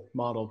original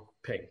model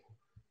ping.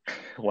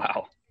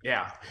 Wow.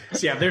 Yeah.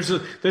 So yeah, there's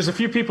a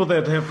few people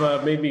that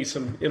have made me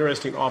some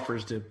interesting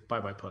offers to buy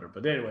my putter.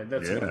 But anyway,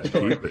 that's another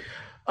story.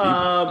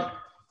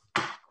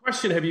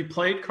 Question: have you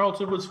played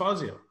Carlton Woods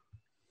Fazio?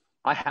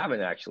 I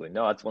haven't actually.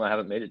 No, that's one I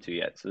haven't made it to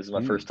yet. So this is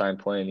my first time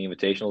playing the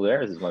Invitational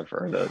there. This is my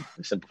first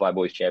the Simplify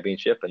Boys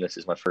Championship, and this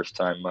is my first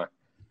time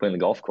playing the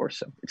golf course.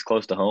 So it's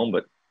close to home,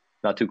 but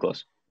not too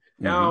close.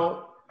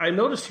 Now, I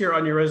noticed here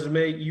on your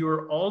resume, you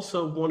are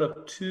also one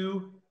of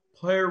 2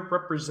 player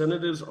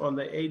representatives on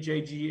the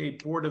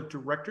AJGA Board of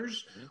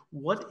Directors.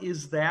 What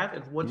is that,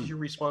 and what is your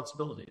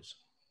responsibilities?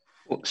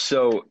 Well,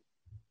 so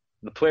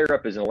the player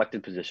rep is an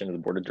elected position of the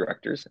Board of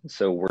Directors, and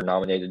so we're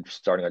nominated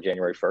starting on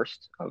January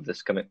 1st of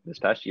this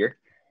past year,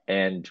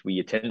 and we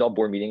attend all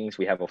board meetings.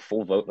 We have a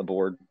full vote on the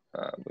board.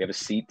 We have a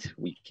seat.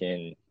 We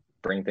can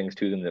bring things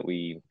to them that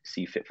we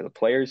see fit for the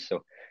players.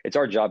 So it's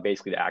our job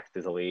basically to act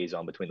as a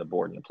liaison between the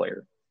board and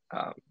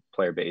the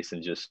player base,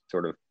 and just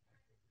sort of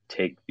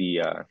take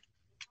the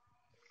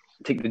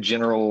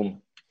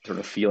general sort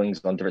of feelings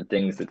on different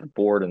things that the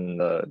board and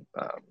the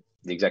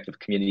executive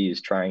committee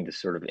is trying to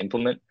sort of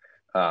implement.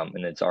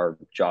 And it's our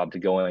job to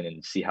go in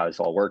and see how it's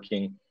all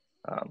working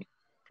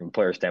from a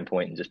player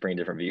standpoint and just bring a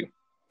different view.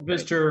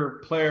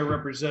 Mr. Player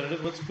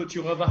Representative, let's put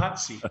you on the hot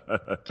seat.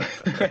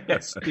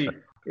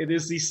 It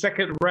is the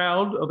second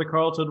round of the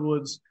Carlton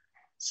Woods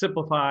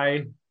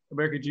Simplify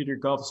American Junior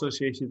Golf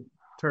Association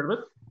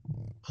tournament.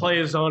 Play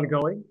is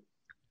ongoing,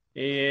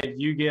 and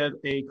you get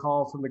a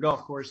call from the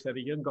golf course that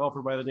a young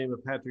golfer by the name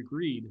of Patrick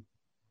Reed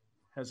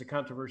has a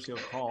controversial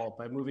call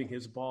by moving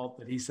his ball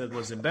that he said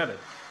was embedded,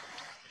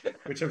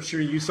 which I'm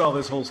sure you saw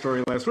this whole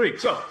story last week.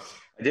 So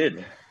I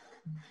did.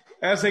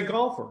 As a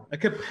golfer, a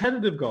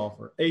competitive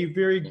golfer, a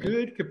very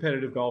good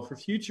competitive golfer,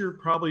 future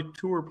probably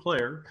tour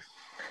player,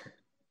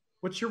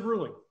 what's your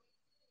ruling?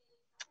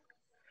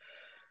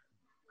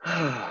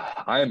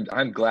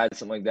 I'm glad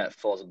something like that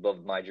falls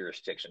above my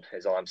jurisdiction,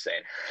 is all I'm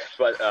saying.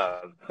 But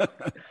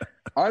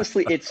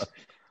honestly,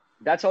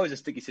 that's always a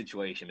sticky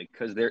situation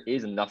because there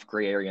is enough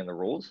gray area in the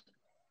rules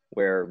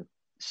where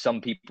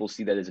some people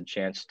see that as a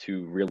chance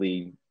to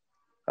really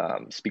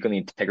speak on the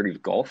integrity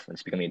of golf and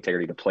speak on the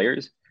integrity of the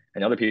players.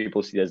 And other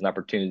people see that as an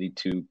opportunity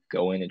to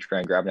go in and try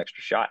and grab an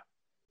extra shot.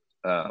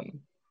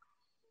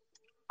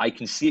 I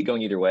can see it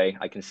going either way.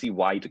 I can see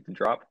why he took the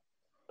drop,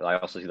 but I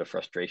also see the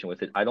frustration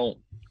with it. I don't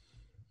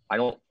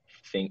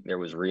think there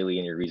was really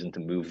any reason to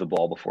move the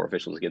ball before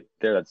officials get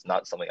there. That's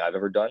not something I've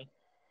ever done.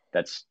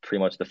 That's pretty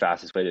much the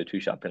fastest way to a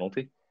 2-shot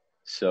penalty.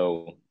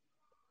 So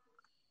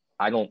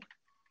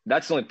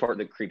that's the only part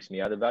that creeps me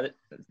out about it.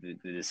 It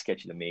is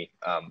sketchy to me.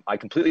 I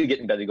completely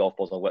get embedded golf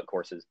balls on wet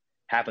courses.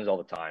 Happens all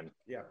the time.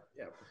 Yeah.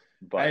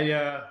 But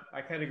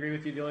I kind of agree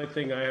with you. The only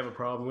thing I have a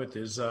problem with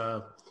is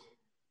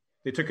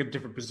they took a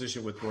different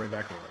position with Rory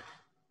McIlroy.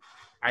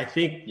 I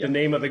think the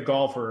name of the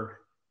golfer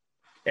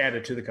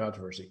added to the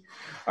controversy.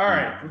 All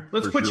right,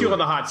 let's put you on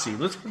the hot seat.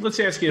 Let's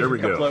ask you a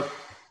couple of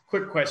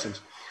quick questions.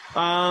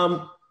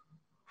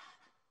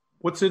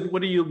 What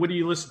do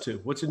you listen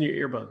to? What's in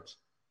your earbuds?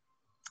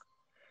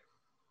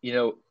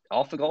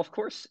 Off the golf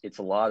course, it's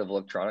a lot of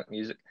electronic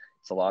music.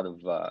 It's a lot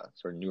of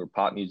sort of newer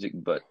pop music,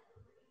 but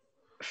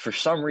for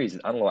some reason,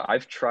 I don't know.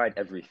 I've tried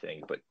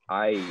everything, but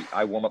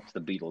I warm up to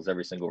the Beatles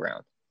every single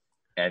round.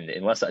 And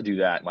unless I do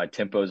that, my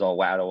tempo's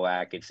all out of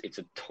whack. It's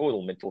a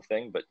total mental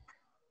thing, but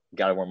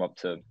got to warm up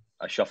to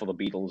I shuffle the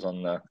Beatles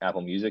on the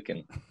Apple Music,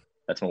 and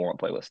that's my warm-up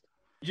playlist.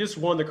 You just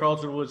won the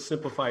Carlton Woods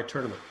Simplified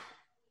Tournament.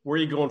 Where are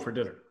you going for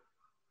dinner?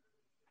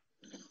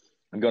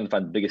 I'm going to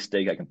find the biggest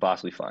steak I can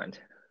possibly find.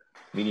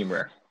 Medium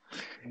rare.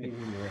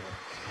 Medium rare.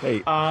 Hey,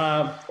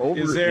 go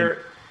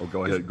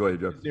ahead,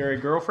 Jeff. Is there a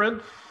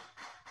girlfriend?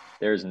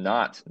 There's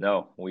not.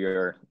 No, we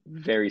are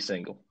very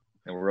single,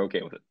 and we're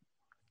okay with it.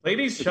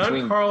 Ladies,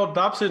 Sean Carl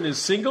Dobson is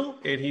single,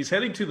 and he's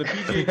heading to the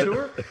PGA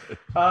Tour.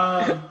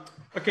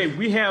 Okay,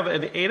 we have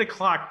an 8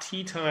 o'clock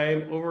tee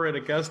time over at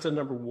Augusta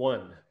number 1.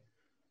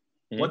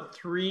 Mm-hmm. What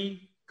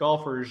 3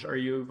 golfers are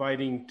you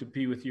inviting to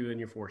be with you in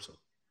your foursome?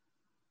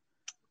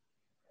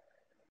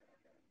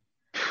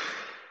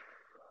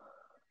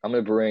 I'm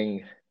going to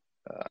bring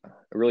a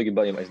really good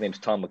buddy of mine. His name's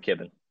Tom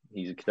McKibben.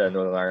 He's a cadet of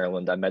Northern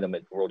Ireland. I met him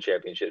at World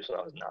Championships when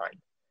I was 9,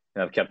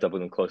 and I've kept up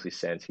with him closely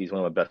since. He's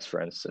one of my best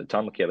friends. So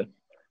Tom McKibben.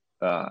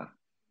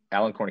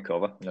 Alan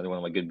Kornikova, another one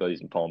of my good buddies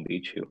in Palm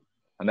Beach, who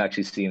I'm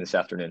actually seeing this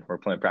afternoon. We're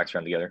playing a practice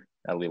round together.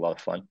 That'll be a lot of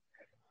fun.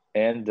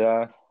 And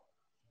probably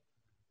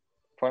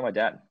my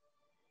dad.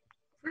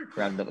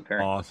 Rounded up the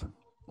pairing. Awesome.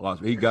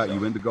 He got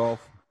you into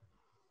golf?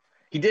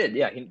 He did,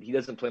 yeah. He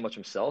doesn't play much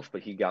himself,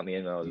 but he got me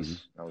in when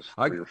I was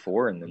 3 or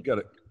 4. And then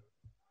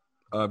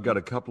I've got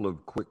a couple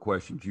of quick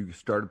questions. You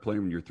started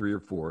playing when you're 3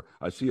 or 4.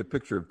 I see a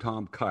picture of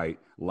Tom Kite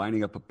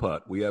lining up a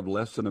putt. We have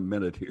less than a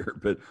minute here,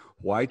 but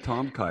why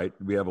Tom Kite?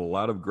 We have a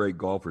lot of great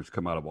golfers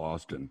come out of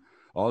Austin.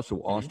 Also,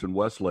 Austin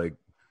Westlake,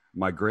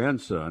 my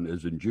grandson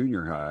is in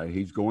junior high.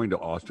 He's going to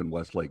Austin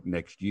Westlake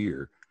next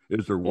year.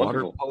 Is there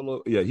water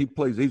polo? Yeah,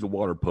 he's a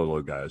water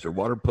polo guy. Is there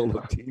water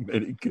polo team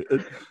any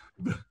good?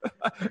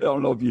 I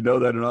don't know if you know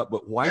that or not,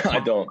 but why Tom, I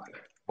don't.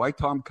 Why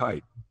Tom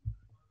Kite?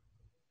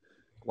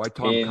 Why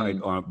Tom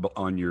Kite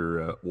on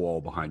your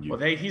wall behind you? Well,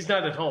 he's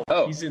not at home.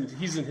 Oh. He's in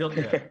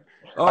Hilton Head.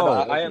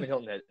 I am in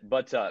Hilton Head.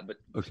 But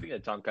okay. Speaking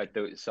of Tom Kite,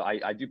 though, so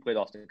I do play at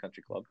Austin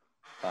Country Club,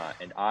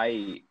 and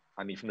I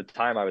mean, from the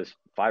time I was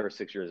 5 or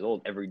 6 years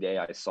old, every day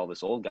I saw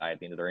this old guy at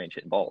the end of the range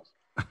hitting balls.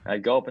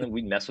 I'd go up and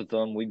we'd mess with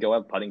him. We'd go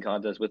have putting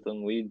contests with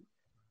him. We'd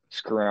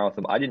screw around with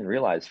him. I didn't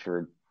realize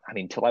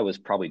until I was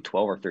probably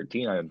 12 or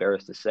 13, I'm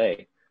embarrassed to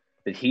say,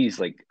 that he's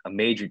like a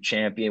major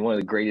champion, one of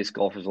the greatest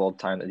golfers of all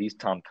time, that he's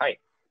Tom Kite.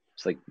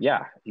 It's like,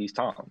 yeah, he's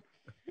Tom.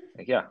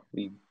 Like, yeah,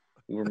 we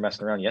were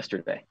messing around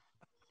yesterday.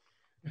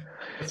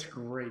 That's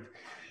great.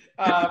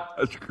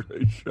 That's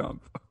great, Sean.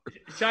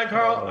 Sean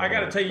Carl, I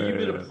got to tell you, you've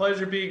been a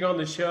pleasure being on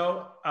the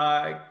show.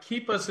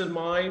 Keep us in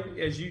mind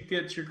as you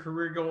get your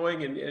career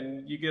going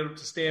and you get up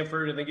to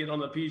Stanford and then get on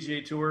the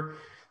PGA Tour.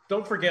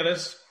 Don't forget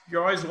us.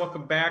 You're always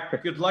welcome back.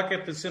 Good luck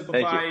at the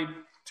Simplified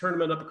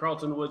tournament up at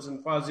Carlton Woods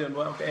and Fazia,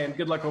 and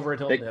good luck over at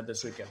Hilton Head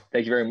this weekend.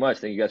 Thank you very much.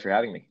 Thank you guys for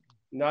having me.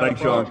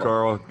 Thanks, Sean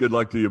Carl. Good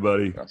luck to you,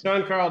 buddy.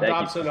 Sean Carl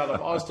Dobson out of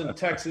Austin,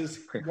 Texas.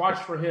 Watch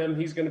for him.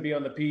 He's going to be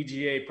on the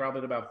PGA probably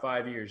in about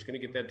 5 years. Going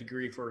to get that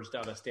degree first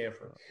out of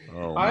Stanford.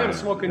 I am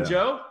Smoking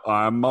Joe.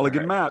 I'm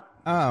Mulligan Matt.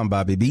 I'm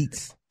Bobby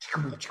Beats.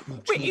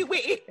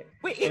 Wait.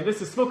 And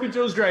this is Smoking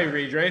Joe's Driving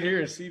Range right here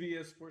in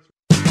CBS Sports.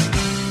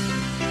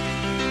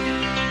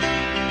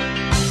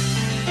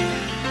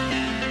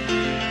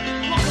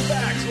 Welcome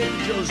back,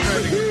 Smoking Joe's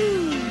Driving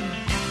Range.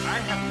 I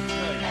have to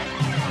tell you,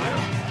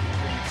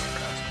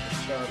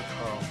 Sean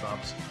Carl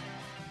Dobson.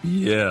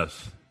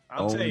 Yes.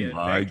 I'll tell you,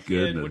 my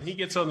goodness. When he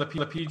gets on the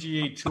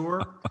PGA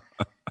Tour,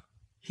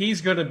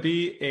 he's going to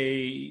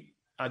be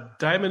a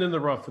diamond in the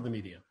rough for the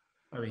media.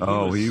 I mean,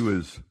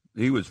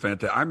 he was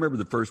fantastic. I remember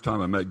the first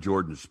time I met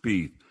Jordan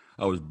Spieth,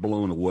 I was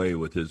blown away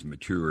with his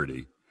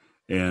maturity,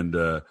 and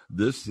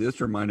this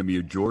reminded me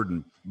of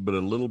Jordan, but a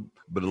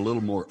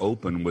little more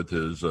open with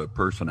his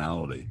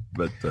personality.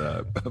 But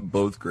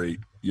both great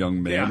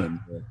young men,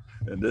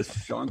 and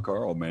this Sean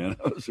Carl, man,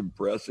 that was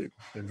impressive.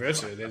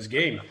 Impressive. His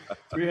game,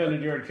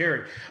 300-yard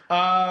carry.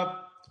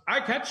 I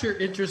got your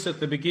interest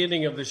at the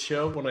beginning of the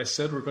show when I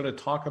said we're going to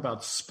talk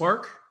about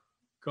Spark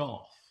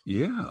Golf.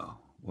 Yeah.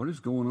 What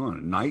is going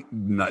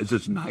on? Is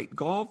this night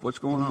golf? What's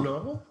going on?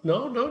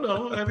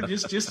 No. I mean,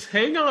 just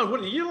hang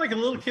on. You're like a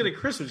little kid at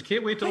Christmas.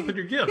 Can't wait to open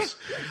your gifts.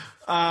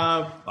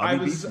 I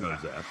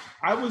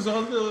was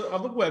on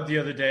the web the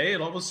other day,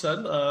 and all of a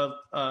sudden,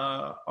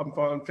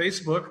 on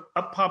Facebook,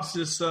 up pops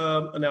this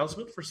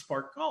announcement for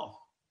Spark Golf,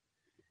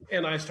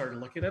 and I started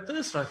looking at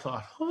this, and I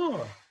thought,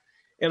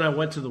 And I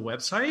went to the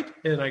website,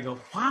 and I go,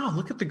 wow,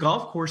 look at the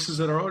golf courses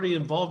that are already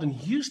involved in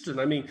Houston.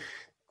 I mean,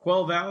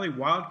 Quail Valley,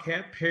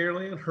 Wildcat,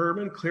 Pearland,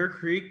 Herman, Clear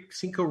Creek,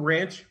 Cinco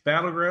Ranch,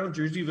 Battleground,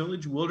 Jersey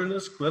Village,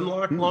 Wilderness,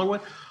 Glenlock,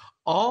 Longwood,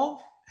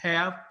 all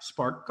have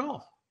Spark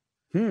Golf.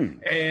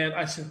 And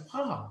I said,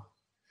 wow.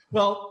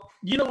 Well,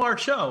 you know our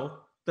show,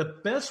 the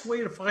best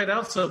way to find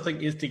out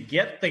something is to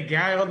get the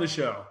guy on the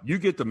show. You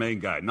get the main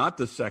guy, not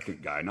the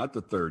second guy, not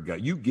the third guy.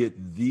 You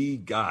get the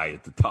guy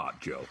at the top,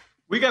 Joe.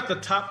 We got the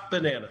top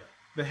banana,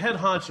 the head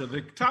honcho,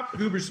 the top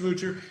goober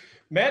smoocher.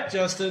 Matt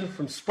Justin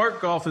from Spark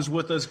Golf is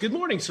with us. Good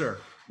morning, sir.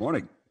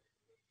 Morning.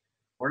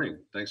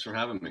 Thanks for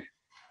having me.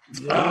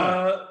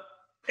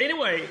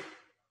 Anyway,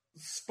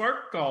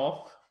 Spark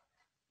Golf.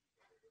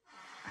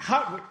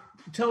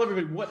 Tell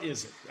everybody, what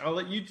is it? I'll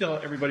let you tell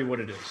everybody what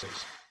it is.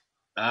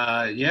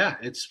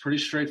 It's pretty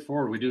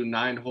straightforward. We do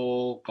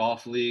 9-hole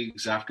golf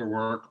leagues after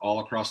work all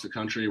across the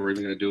country. We're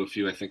even going to do a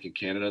few, I think, in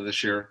Canada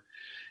this year.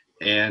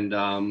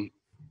 And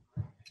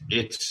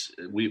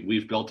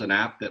we've built an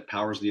app that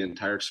powers the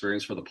entire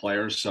experience for the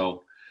players.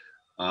 So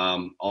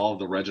all of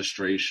the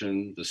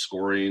registration, the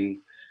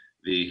scoring,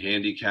 the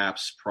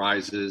handicaps,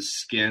 prizes,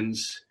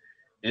 skins,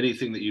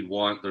 anything that you'd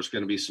want. There's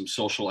going to be some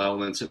social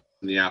elements in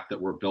the app that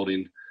we're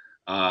building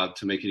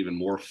to make it even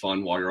more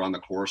fun while you're on the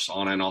course,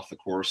 on and off the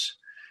course.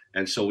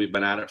 And so we've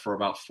been at it for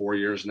about 4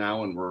 years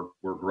now, and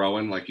we're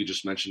growing. Like you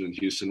just mentioned in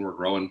Houston, we're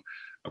growing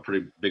a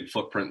pretty big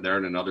footprint there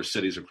and in other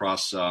cities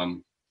across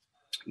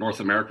North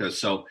America.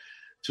 So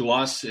to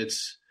us,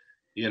 it's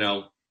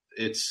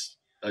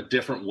a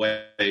different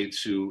way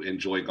to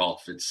enjoy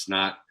golf. It's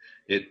not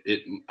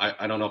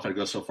I don't know if I'd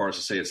go so far as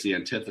to say it's the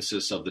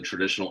antithesis of the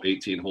traditional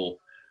 18-hole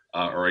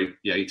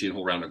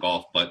 18-hole round of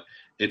golf, but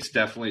it's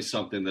definitely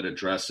something that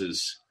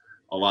addresses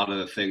a lot of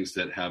the things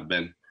that have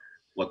been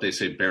what they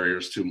say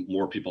barriers to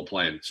more people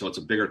playing. So it's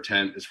a bigger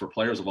tent. It's for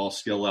players of all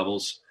skill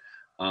levels.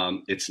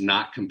 It's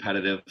not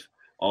competitive.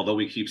 Although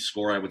we keep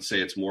score, I would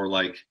say it's more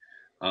like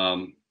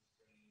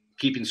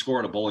keeping score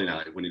at a bowling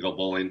alley when you go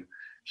bowling,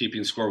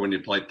 keeping score when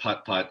you play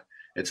putt-putt.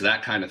 It's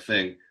that kind of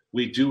thing.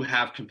 We do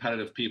have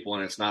competitive people,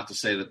 and it's not to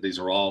say that these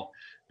are all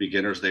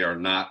beginners. They are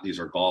not. These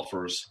are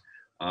golfers.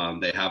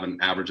 They have an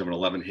average of an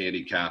 11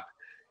 handicap,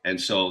 and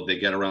so they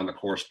get around the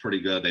course pretty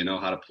good. They know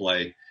how to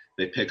play.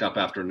 They pick up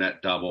after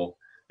net double.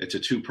 It's a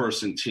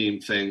 2-person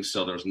team thing,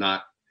 so there's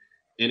not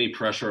any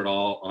pressure at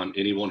all on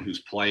anyone who's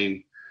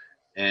playing,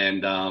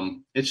 and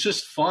it's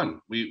just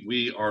fun.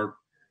 We are,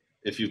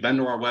 if you've been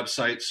to our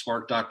website,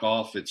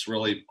 spark.golf, it's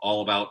really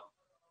all about,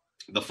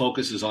 the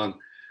focus is on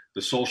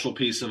the social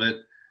piece of it,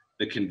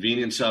 the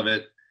convenience of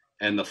it,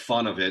 and the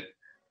fun of it.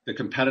 The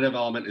competitive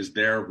element is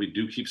there. We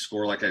do keep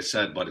score, like I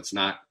said, but it's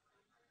not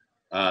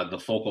the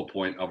focal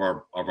point of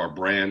our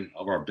brand,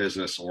 of our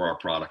business, or our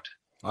product.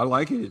 I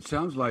like it. It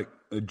sounds like,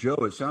 Joe,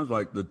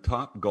 the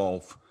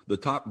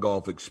top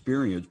golf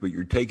experience, but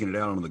you're taking it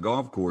out on the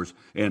golf course,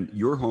 and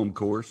your home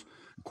course,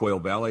 Quail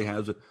Valley,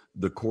 has it.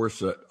 The course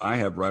that I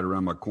have right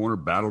around my corner,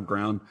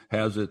 Battleground,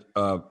 has it.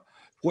 How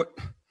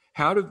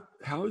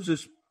has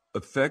this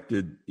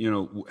affected,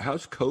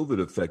 how's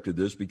COVID affected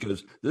this?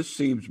 Because this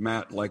seems,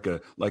 Matt, like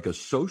a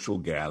social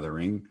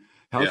gathering.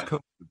 How's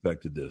COVID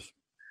affected this?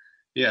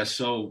 Yeah,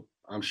 so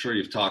I'm sure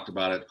you've talked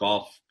about it.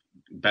 Golf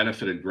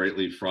benefited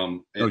greatly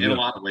from, in a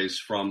lot of ways,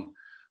 from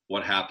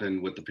what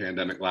happened with the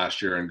pandemic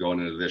last year and going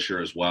into this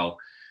year as well.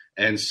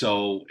 And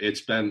so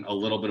it's been a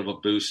little bit of a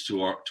boost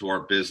to our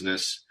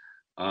business.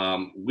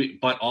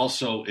 But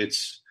also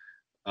it's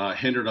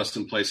hindered us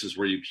in places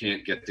where you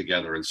can't get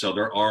together. And so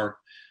there are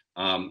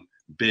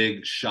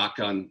big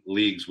shotgun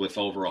leagues with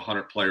over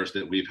 100 players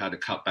that we had to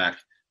cut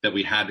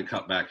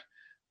back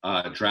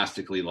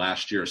drastically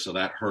last year. So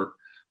that hurt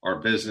our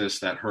business,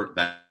 that hurt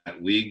that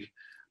league.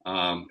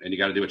 And you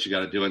got to do what you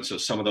got to do. And so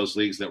some of those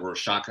leagues that were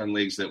shotgun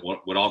leagues that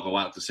would all go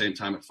out at the same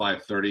time at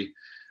 5:30,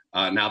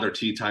 now they're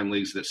tee time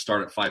leagues that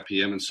start at 5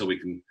 p.m. And so we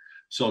can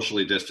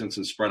socially distance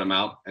and spread them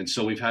out. And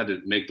so we've had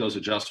to make those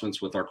adjustments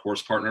with our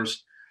course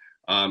partners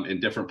in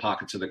different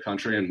pockets of the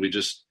country. And we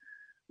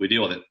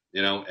deal with it,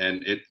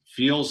 and it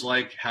feels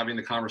like having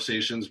the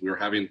conversations. We're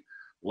having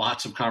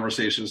lots of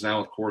conversations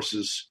now with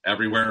courses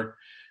everywhere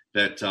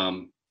that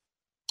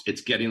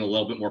it's getting a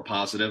little bit more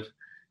positive,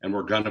 and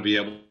we're going to be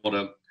able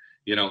to,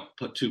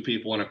 put 2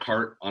 people in a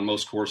cart on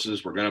most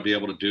courses. We're going to be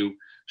able to do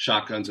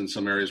shotguns in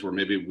some areas where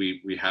maybe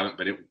we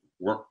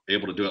weren't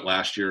able to do it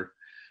last year.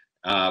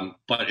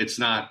 But it's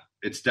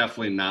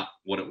definitely not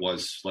what it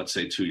was, let's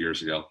say 2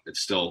 years ago. It's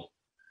still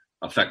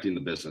affecting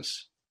the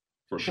business.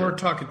 For sure. We're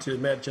talking to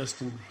Matt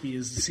Justin. He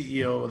is the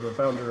CEO and the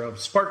founder of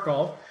Spark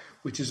Golf,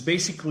 which is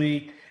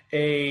basically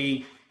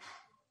a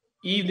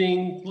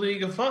evening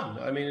league of fun.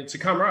 I mean, it's a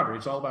camaraderie.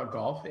 It's all about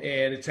golf,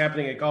 and it's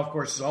happening at golf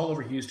courses all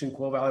over Houston: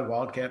 Quail Valley,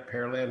 Wildcat,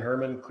 Pearland,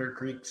 Herman, Clear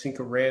Creek,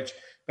 Cinco Ranch,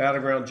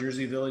 Battleground,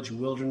 Jersey Village,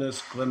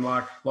 Wilderness,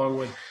 Glenlock,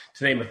 Longwood,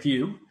 to name a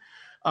few.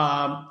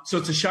 So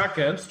it's a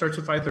shotgun. Starts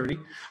at 5:30.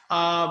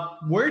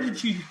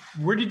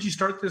 Where did you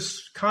start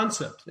this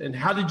concept, and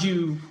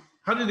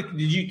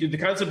did the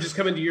concept just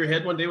come into your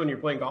head one day when you're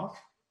playing golf?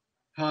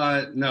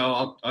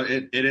 No,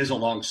 it is a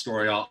long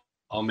story.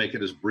 I'll make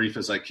it as brief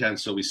as I can.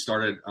 So we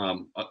started.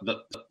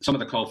 Some of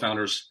the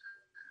co-founders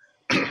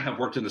have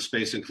worked in the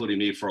space, including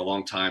me, for a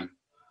long time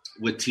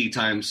with Tee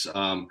Times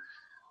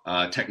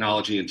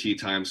technology and Tee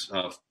Times,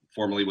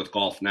 formerly with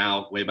Golf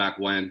Now, way back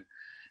when,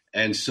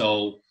 and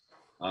so.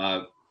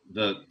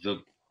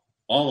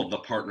 All of the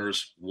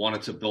partners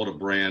wanted to build a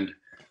brand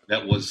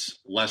that was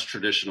less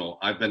traditional.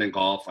 I've been in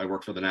golf. I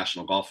worked for the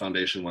National Golf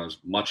Foundation when I was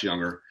much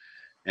younger,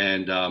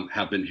 and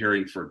have been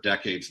hearing for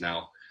decades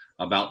now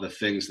about the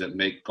things that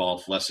make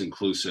golf less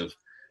inclusive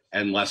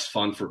and less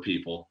fun for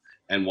people,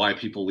 and why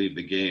people leave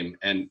the game.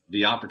 And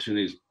the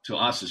opportunity to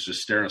us is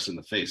just staring us in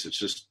the face. It's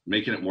just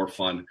making it more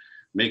fun,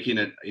 making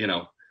it,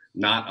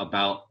 not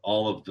about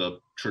all of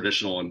the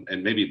traditional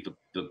and maybe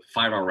the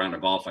 5-hour round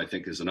of golf, I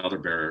think, is another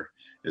barrier,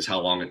 is how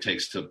long it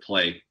takes to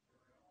play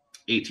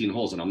 18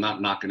 holes. And I'm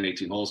not knocking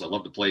 18 holes. I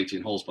love to play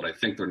 18 holes, but I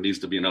think there needs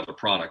to be another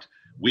product.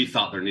 We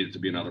thought there needed to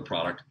be another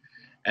product.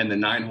 And the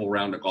 9-hole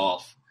round of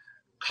golf,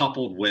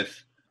 coupled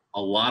with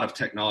a lot of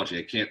technology,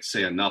 I can't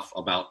say enough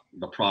about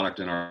the product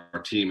and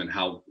our team and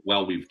how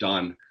well we've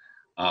done.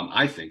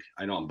 I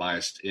know I'm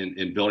biased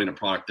in building a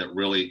product that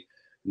really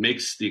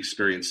makes the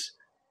experience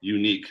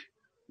unique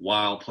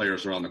while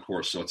players are on the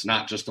course. So it's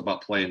not just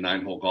about playing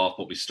 9-hole golf,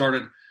 but we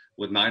started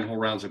with 9-hole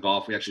rounds of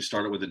golf. We actually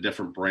started with a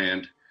different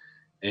brand,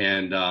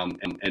 and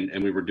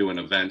we were doing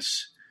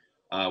events.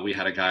 We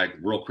had a guy,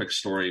 real quick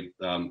story,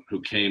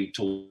 who came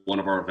to one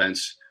of our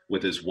events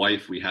with his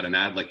wife. We had an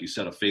ad, like you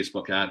said, a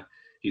Facebook ad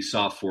he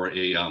saw for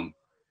a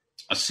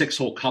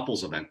 6-hole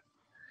couples event,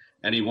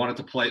 and he wanted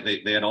to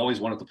play. They had always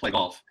wanted to play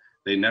golf.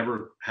 They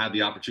never had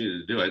the opportunity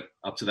to do it.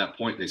 Up to that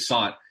point, they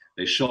saw it.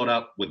 They showed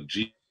up with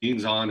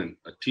jeans on and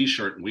a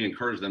T-shirt, and we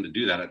encouraged them to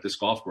do that at this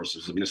golf course. It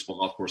was a municipal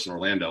golf course in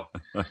Orlando.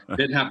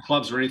 Didn't have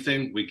clubs or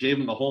anything. We gave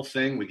them the whole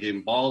thing. We gave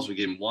them balls. We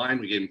gave them wine.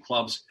 We gave them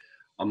clubs.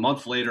 A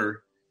month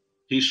later,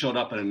 he showed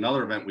up at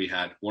another event we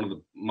had, one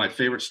of my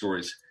favorite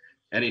stories,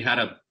 and he had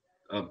a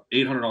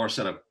 $800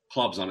 set of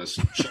clubs on his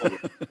shoulder.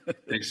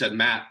 And he said,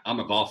 "Matt, I'm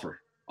a golfer.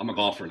 I'm a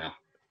golfer now."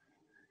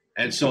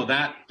 And so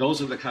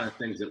those are the kind of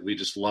things that we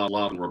just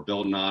love and we're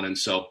building on. And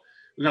so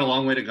we've got a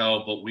long way to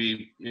go, but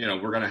we're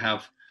going to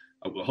have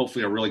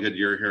hopefully a really good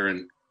year here,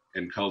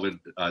 and COVID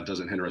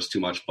doesn't hinder us too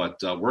much,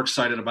 but we're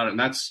excited about it. And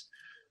that's,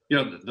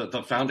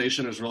 the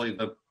foundation is really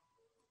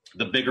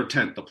the bigger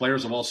tent, the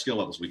players of all skill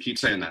levels. We keep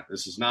saying that.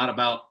 This is not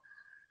about,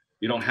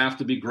 you don't have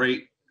to be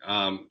great.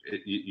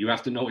 You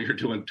have to know what you're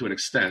doing to an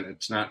extent.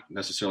 It's not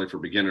necessarily for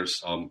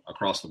beginners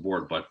across the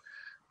board, but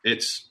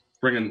it's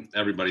bringing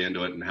everybody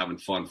into it and having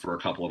fun for a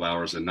couple of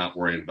hours and not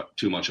worrying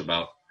too much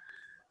about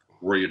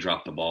where you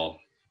drop the ball.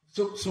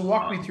 So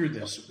walk me through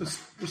this.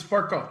 With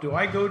Spark Golf, do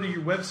I go to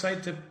your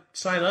website to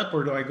sign up,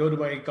 or do I go to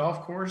my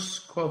golf course,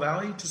 Quail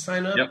Valley, to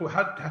sign up? Yep.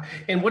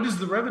 And what is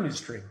the revenue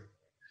stream?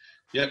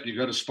 Yep, you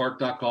go to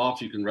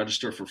spark.golf. You can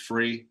register for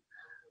free.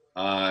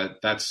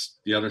 That's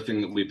the other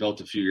thing that we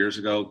built a few years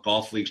ago.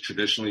 Golf leagues,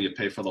 traditionally, you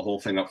pay for the whole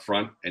thing up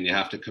front and you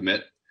have to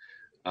commit.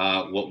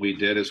 What we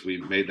did is we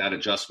made that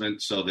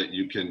adjustment so that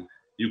you can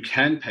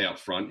pay up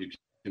front. You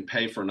can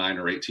pay for 9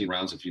 or 18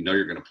 rounds if you know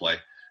you're going to play.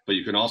 But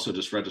you can also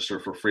just register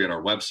for free at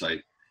our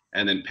website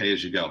and then pay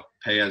as you go.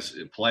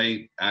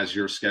 Play as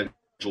your schedule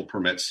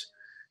permits,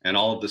 and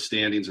all of the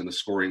standings and the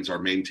scorings are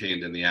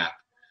maintained in the app.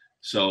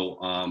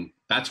 So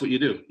that's what you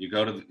do. You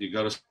go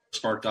to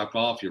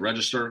spark.golf, you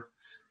register,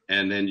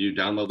 and then you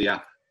download the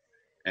app,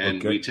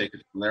 and we take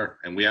it from there.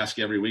 And we ask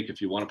you every week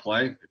if you want to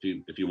play.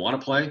 If you want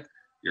to play,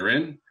 you're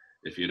in.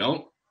 If you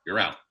don't, you're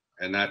out.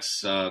 And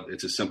that's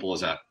it's as simple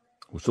as that.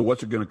 So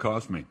what's it going to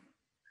cost me?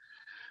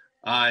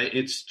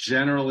 It's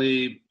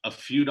generally a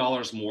few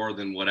dollars more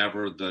than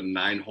whatever the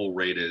 9-hole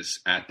rate is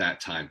at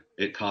that time.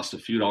 It costs a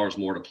few dollars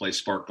more to play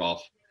Spark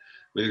Golf.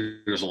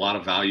 There's a lot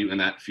of value in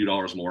that few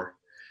dollars more.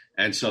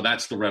 And so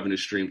that's the revenue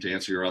stream, to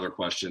answer your other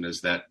question,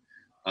 is that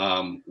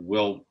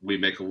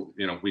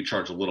we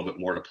charge a little bit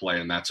more to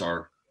play, and that's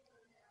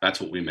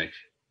what we make.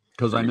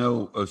 Because I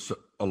know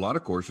a lot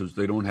of courses,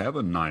 they don't have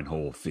a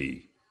 9-hole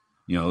fee.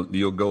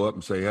 You'll go up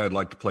and say, "Hey, I'd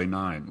like to play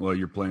 9." Well,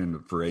 you're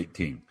playing for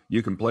 18.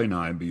 You can play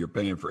 9, but you're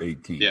paying for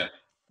 18. Yeah,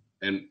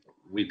 and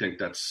we think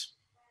that's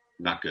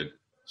not good.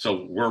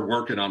 So we're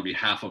working on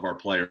behalf of our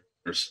players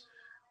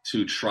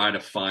to try to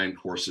find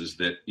courses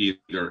that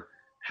either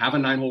have a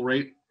 9-hole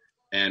rate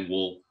and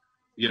will,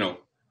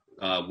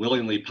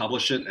 willingly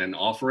publish it and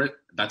offer it.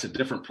 That's a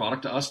different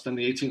product to us than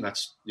the 18.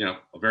 That's,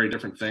 a very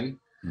different thing.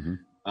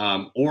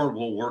 Mm-hmm. Or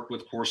we'll work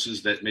with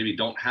courses that maybe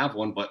don't have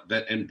one, but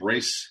that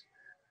embrace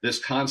this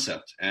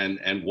concept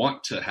and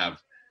want to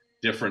have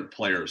different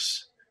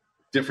players,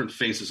 different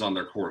faces on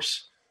their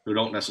course. who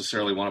don't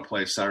necessarily want to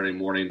play Saturday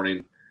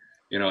morning,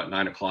 you know, at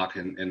 9 o'clock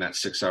in that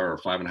 6 hour or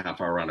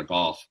 5.5 hour round of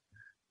golf.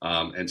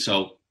 And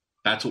so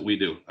that's what we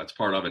do. That's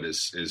part of it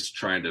is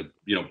trying to,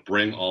 you know,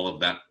 bring all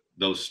of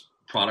those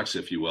products,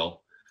 if you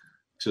will,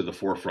 to the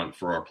forefront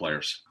for our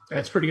players.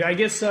 That's pretty good. I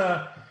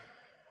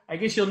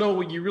guess you'll know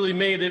when you really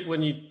made it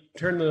when you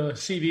turn the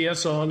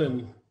CBS on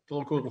and the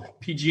local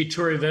PGA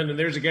Tour event, and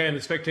there's a guy in the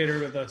spectator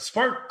with a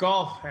Spark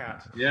golf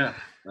hat. Yeah,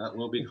 that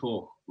will be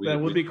cool. That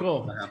would be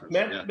cool.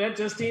 Matt,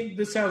 Justine,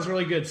 this sounds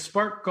really good.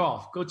 Spark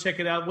Golf. Go check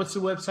it out. What's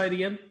the website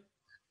again?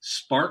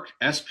 Spark,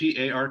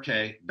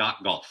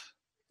 SPARK.golf.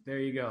 There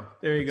you go,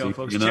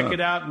 folks. Check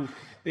it out. And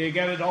they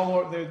got it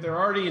all. They're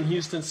already in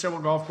Houston,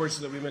 several golf courses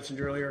that we mentioned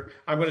earlier.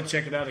 I'm going to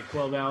check it out at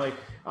Quail Valley.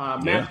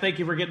 Matt, thank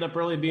you for getting up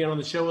early and being on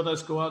the show with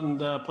us. Go out and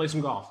play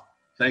some golf.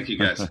 Thank you,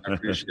 guys. I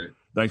appreciate it.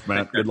 Thanks,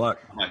 Matt. Good luck.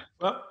 Bye.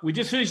 Well, we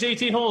just finished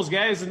 18 holes,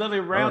 guys.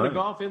 Another round of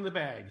golf in the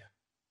bag.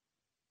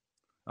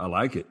 I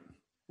like it.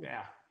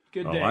 Yeah.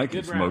 Good day. I like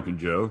Good it, round. Smoking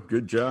Joe.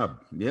 Good job.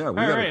 Yeah. All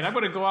right. I'm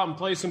going to go out and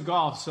play some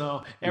golf.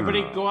 So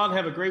everybody go out and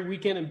have a great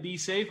weekend and be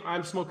safe.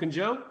 I'm Smoking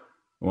Joe.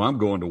 Well, I'm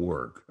going to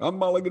work. I'm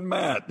Mulligan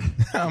Matt.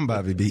 I'm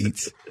Bobby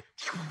Beats.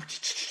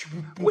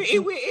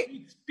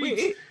 Beats.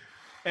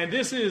 And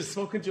this is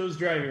Smoking Joe's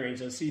Driving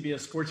Range on CBS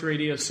Sports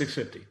Radio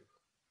 650.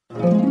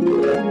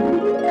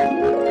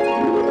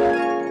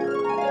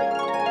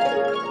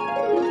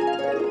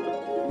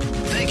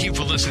 Thank you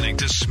for listening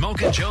to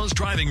Smokin' Joe's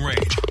Driving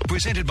Range,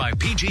 presented by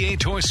PGA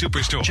Tour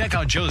Superstore. Check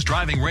out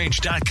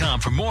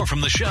joesdrivingrange.com for more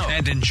from the show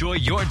and enjoy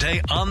your day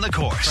on the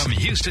course. From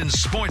Houston's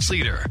sports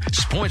leader,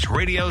 Sports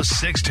Radio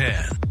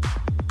 610.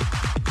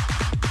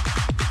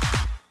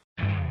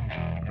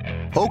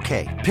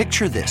 Okay,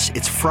 picture this.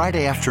 It's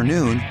Friday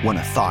afternoon when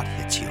a thought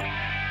hits you.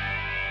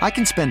 I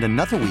can spend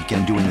another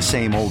weekend doing the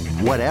same old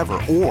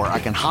whatever, or I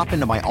can hop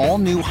into my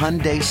all-new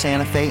Hyundai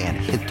Santa Fe and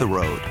hit the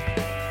road.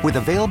 With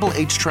available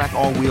H-Track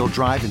all-wheel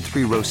drive and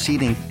 3-row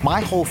seating,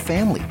 my whole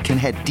family can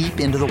head deep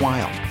into the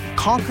wild.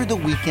 Conquer the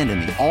weekend in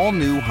the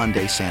all-new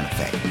Hyundai Santa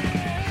Fe.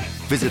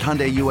 Visit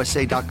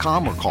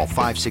HyundaiUSA.com or call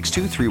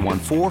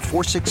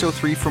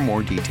 562-314-4603 for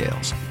more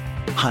details.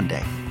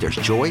 Hyundai, there's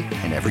joy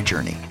in every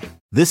journey.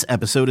 This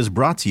episode is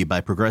brought to you by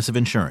Progressive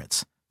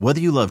Insurance. Whether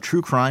you love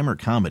true crime or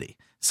comedy,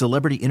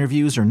 celebrity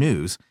interviews or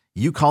news,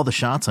 you call the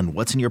shots on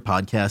what's in your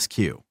podcast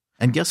queue.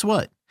 And guess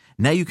what?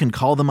 Now you can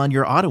call them on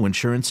your auto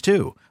insurance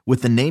too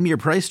with the Name Your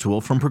Price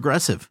tool from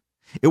Progressive.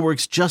 It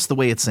works just the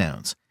way it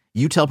sounds.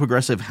 You tell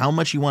Progressive how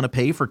much you want to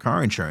pay for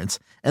car insurance,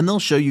 and they'll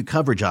show you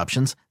coverage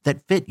options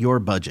that fit your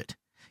budget.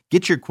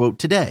 Get your quote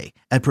today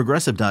at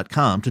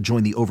Progressive.com to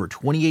join the over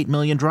 28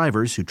 million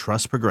drivers who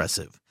trust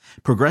Progressive.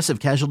 Progressive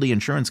Casualty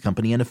Insurance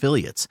Company and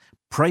Affiliates.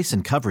 Price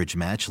and coverage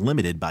match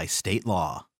limited by state law.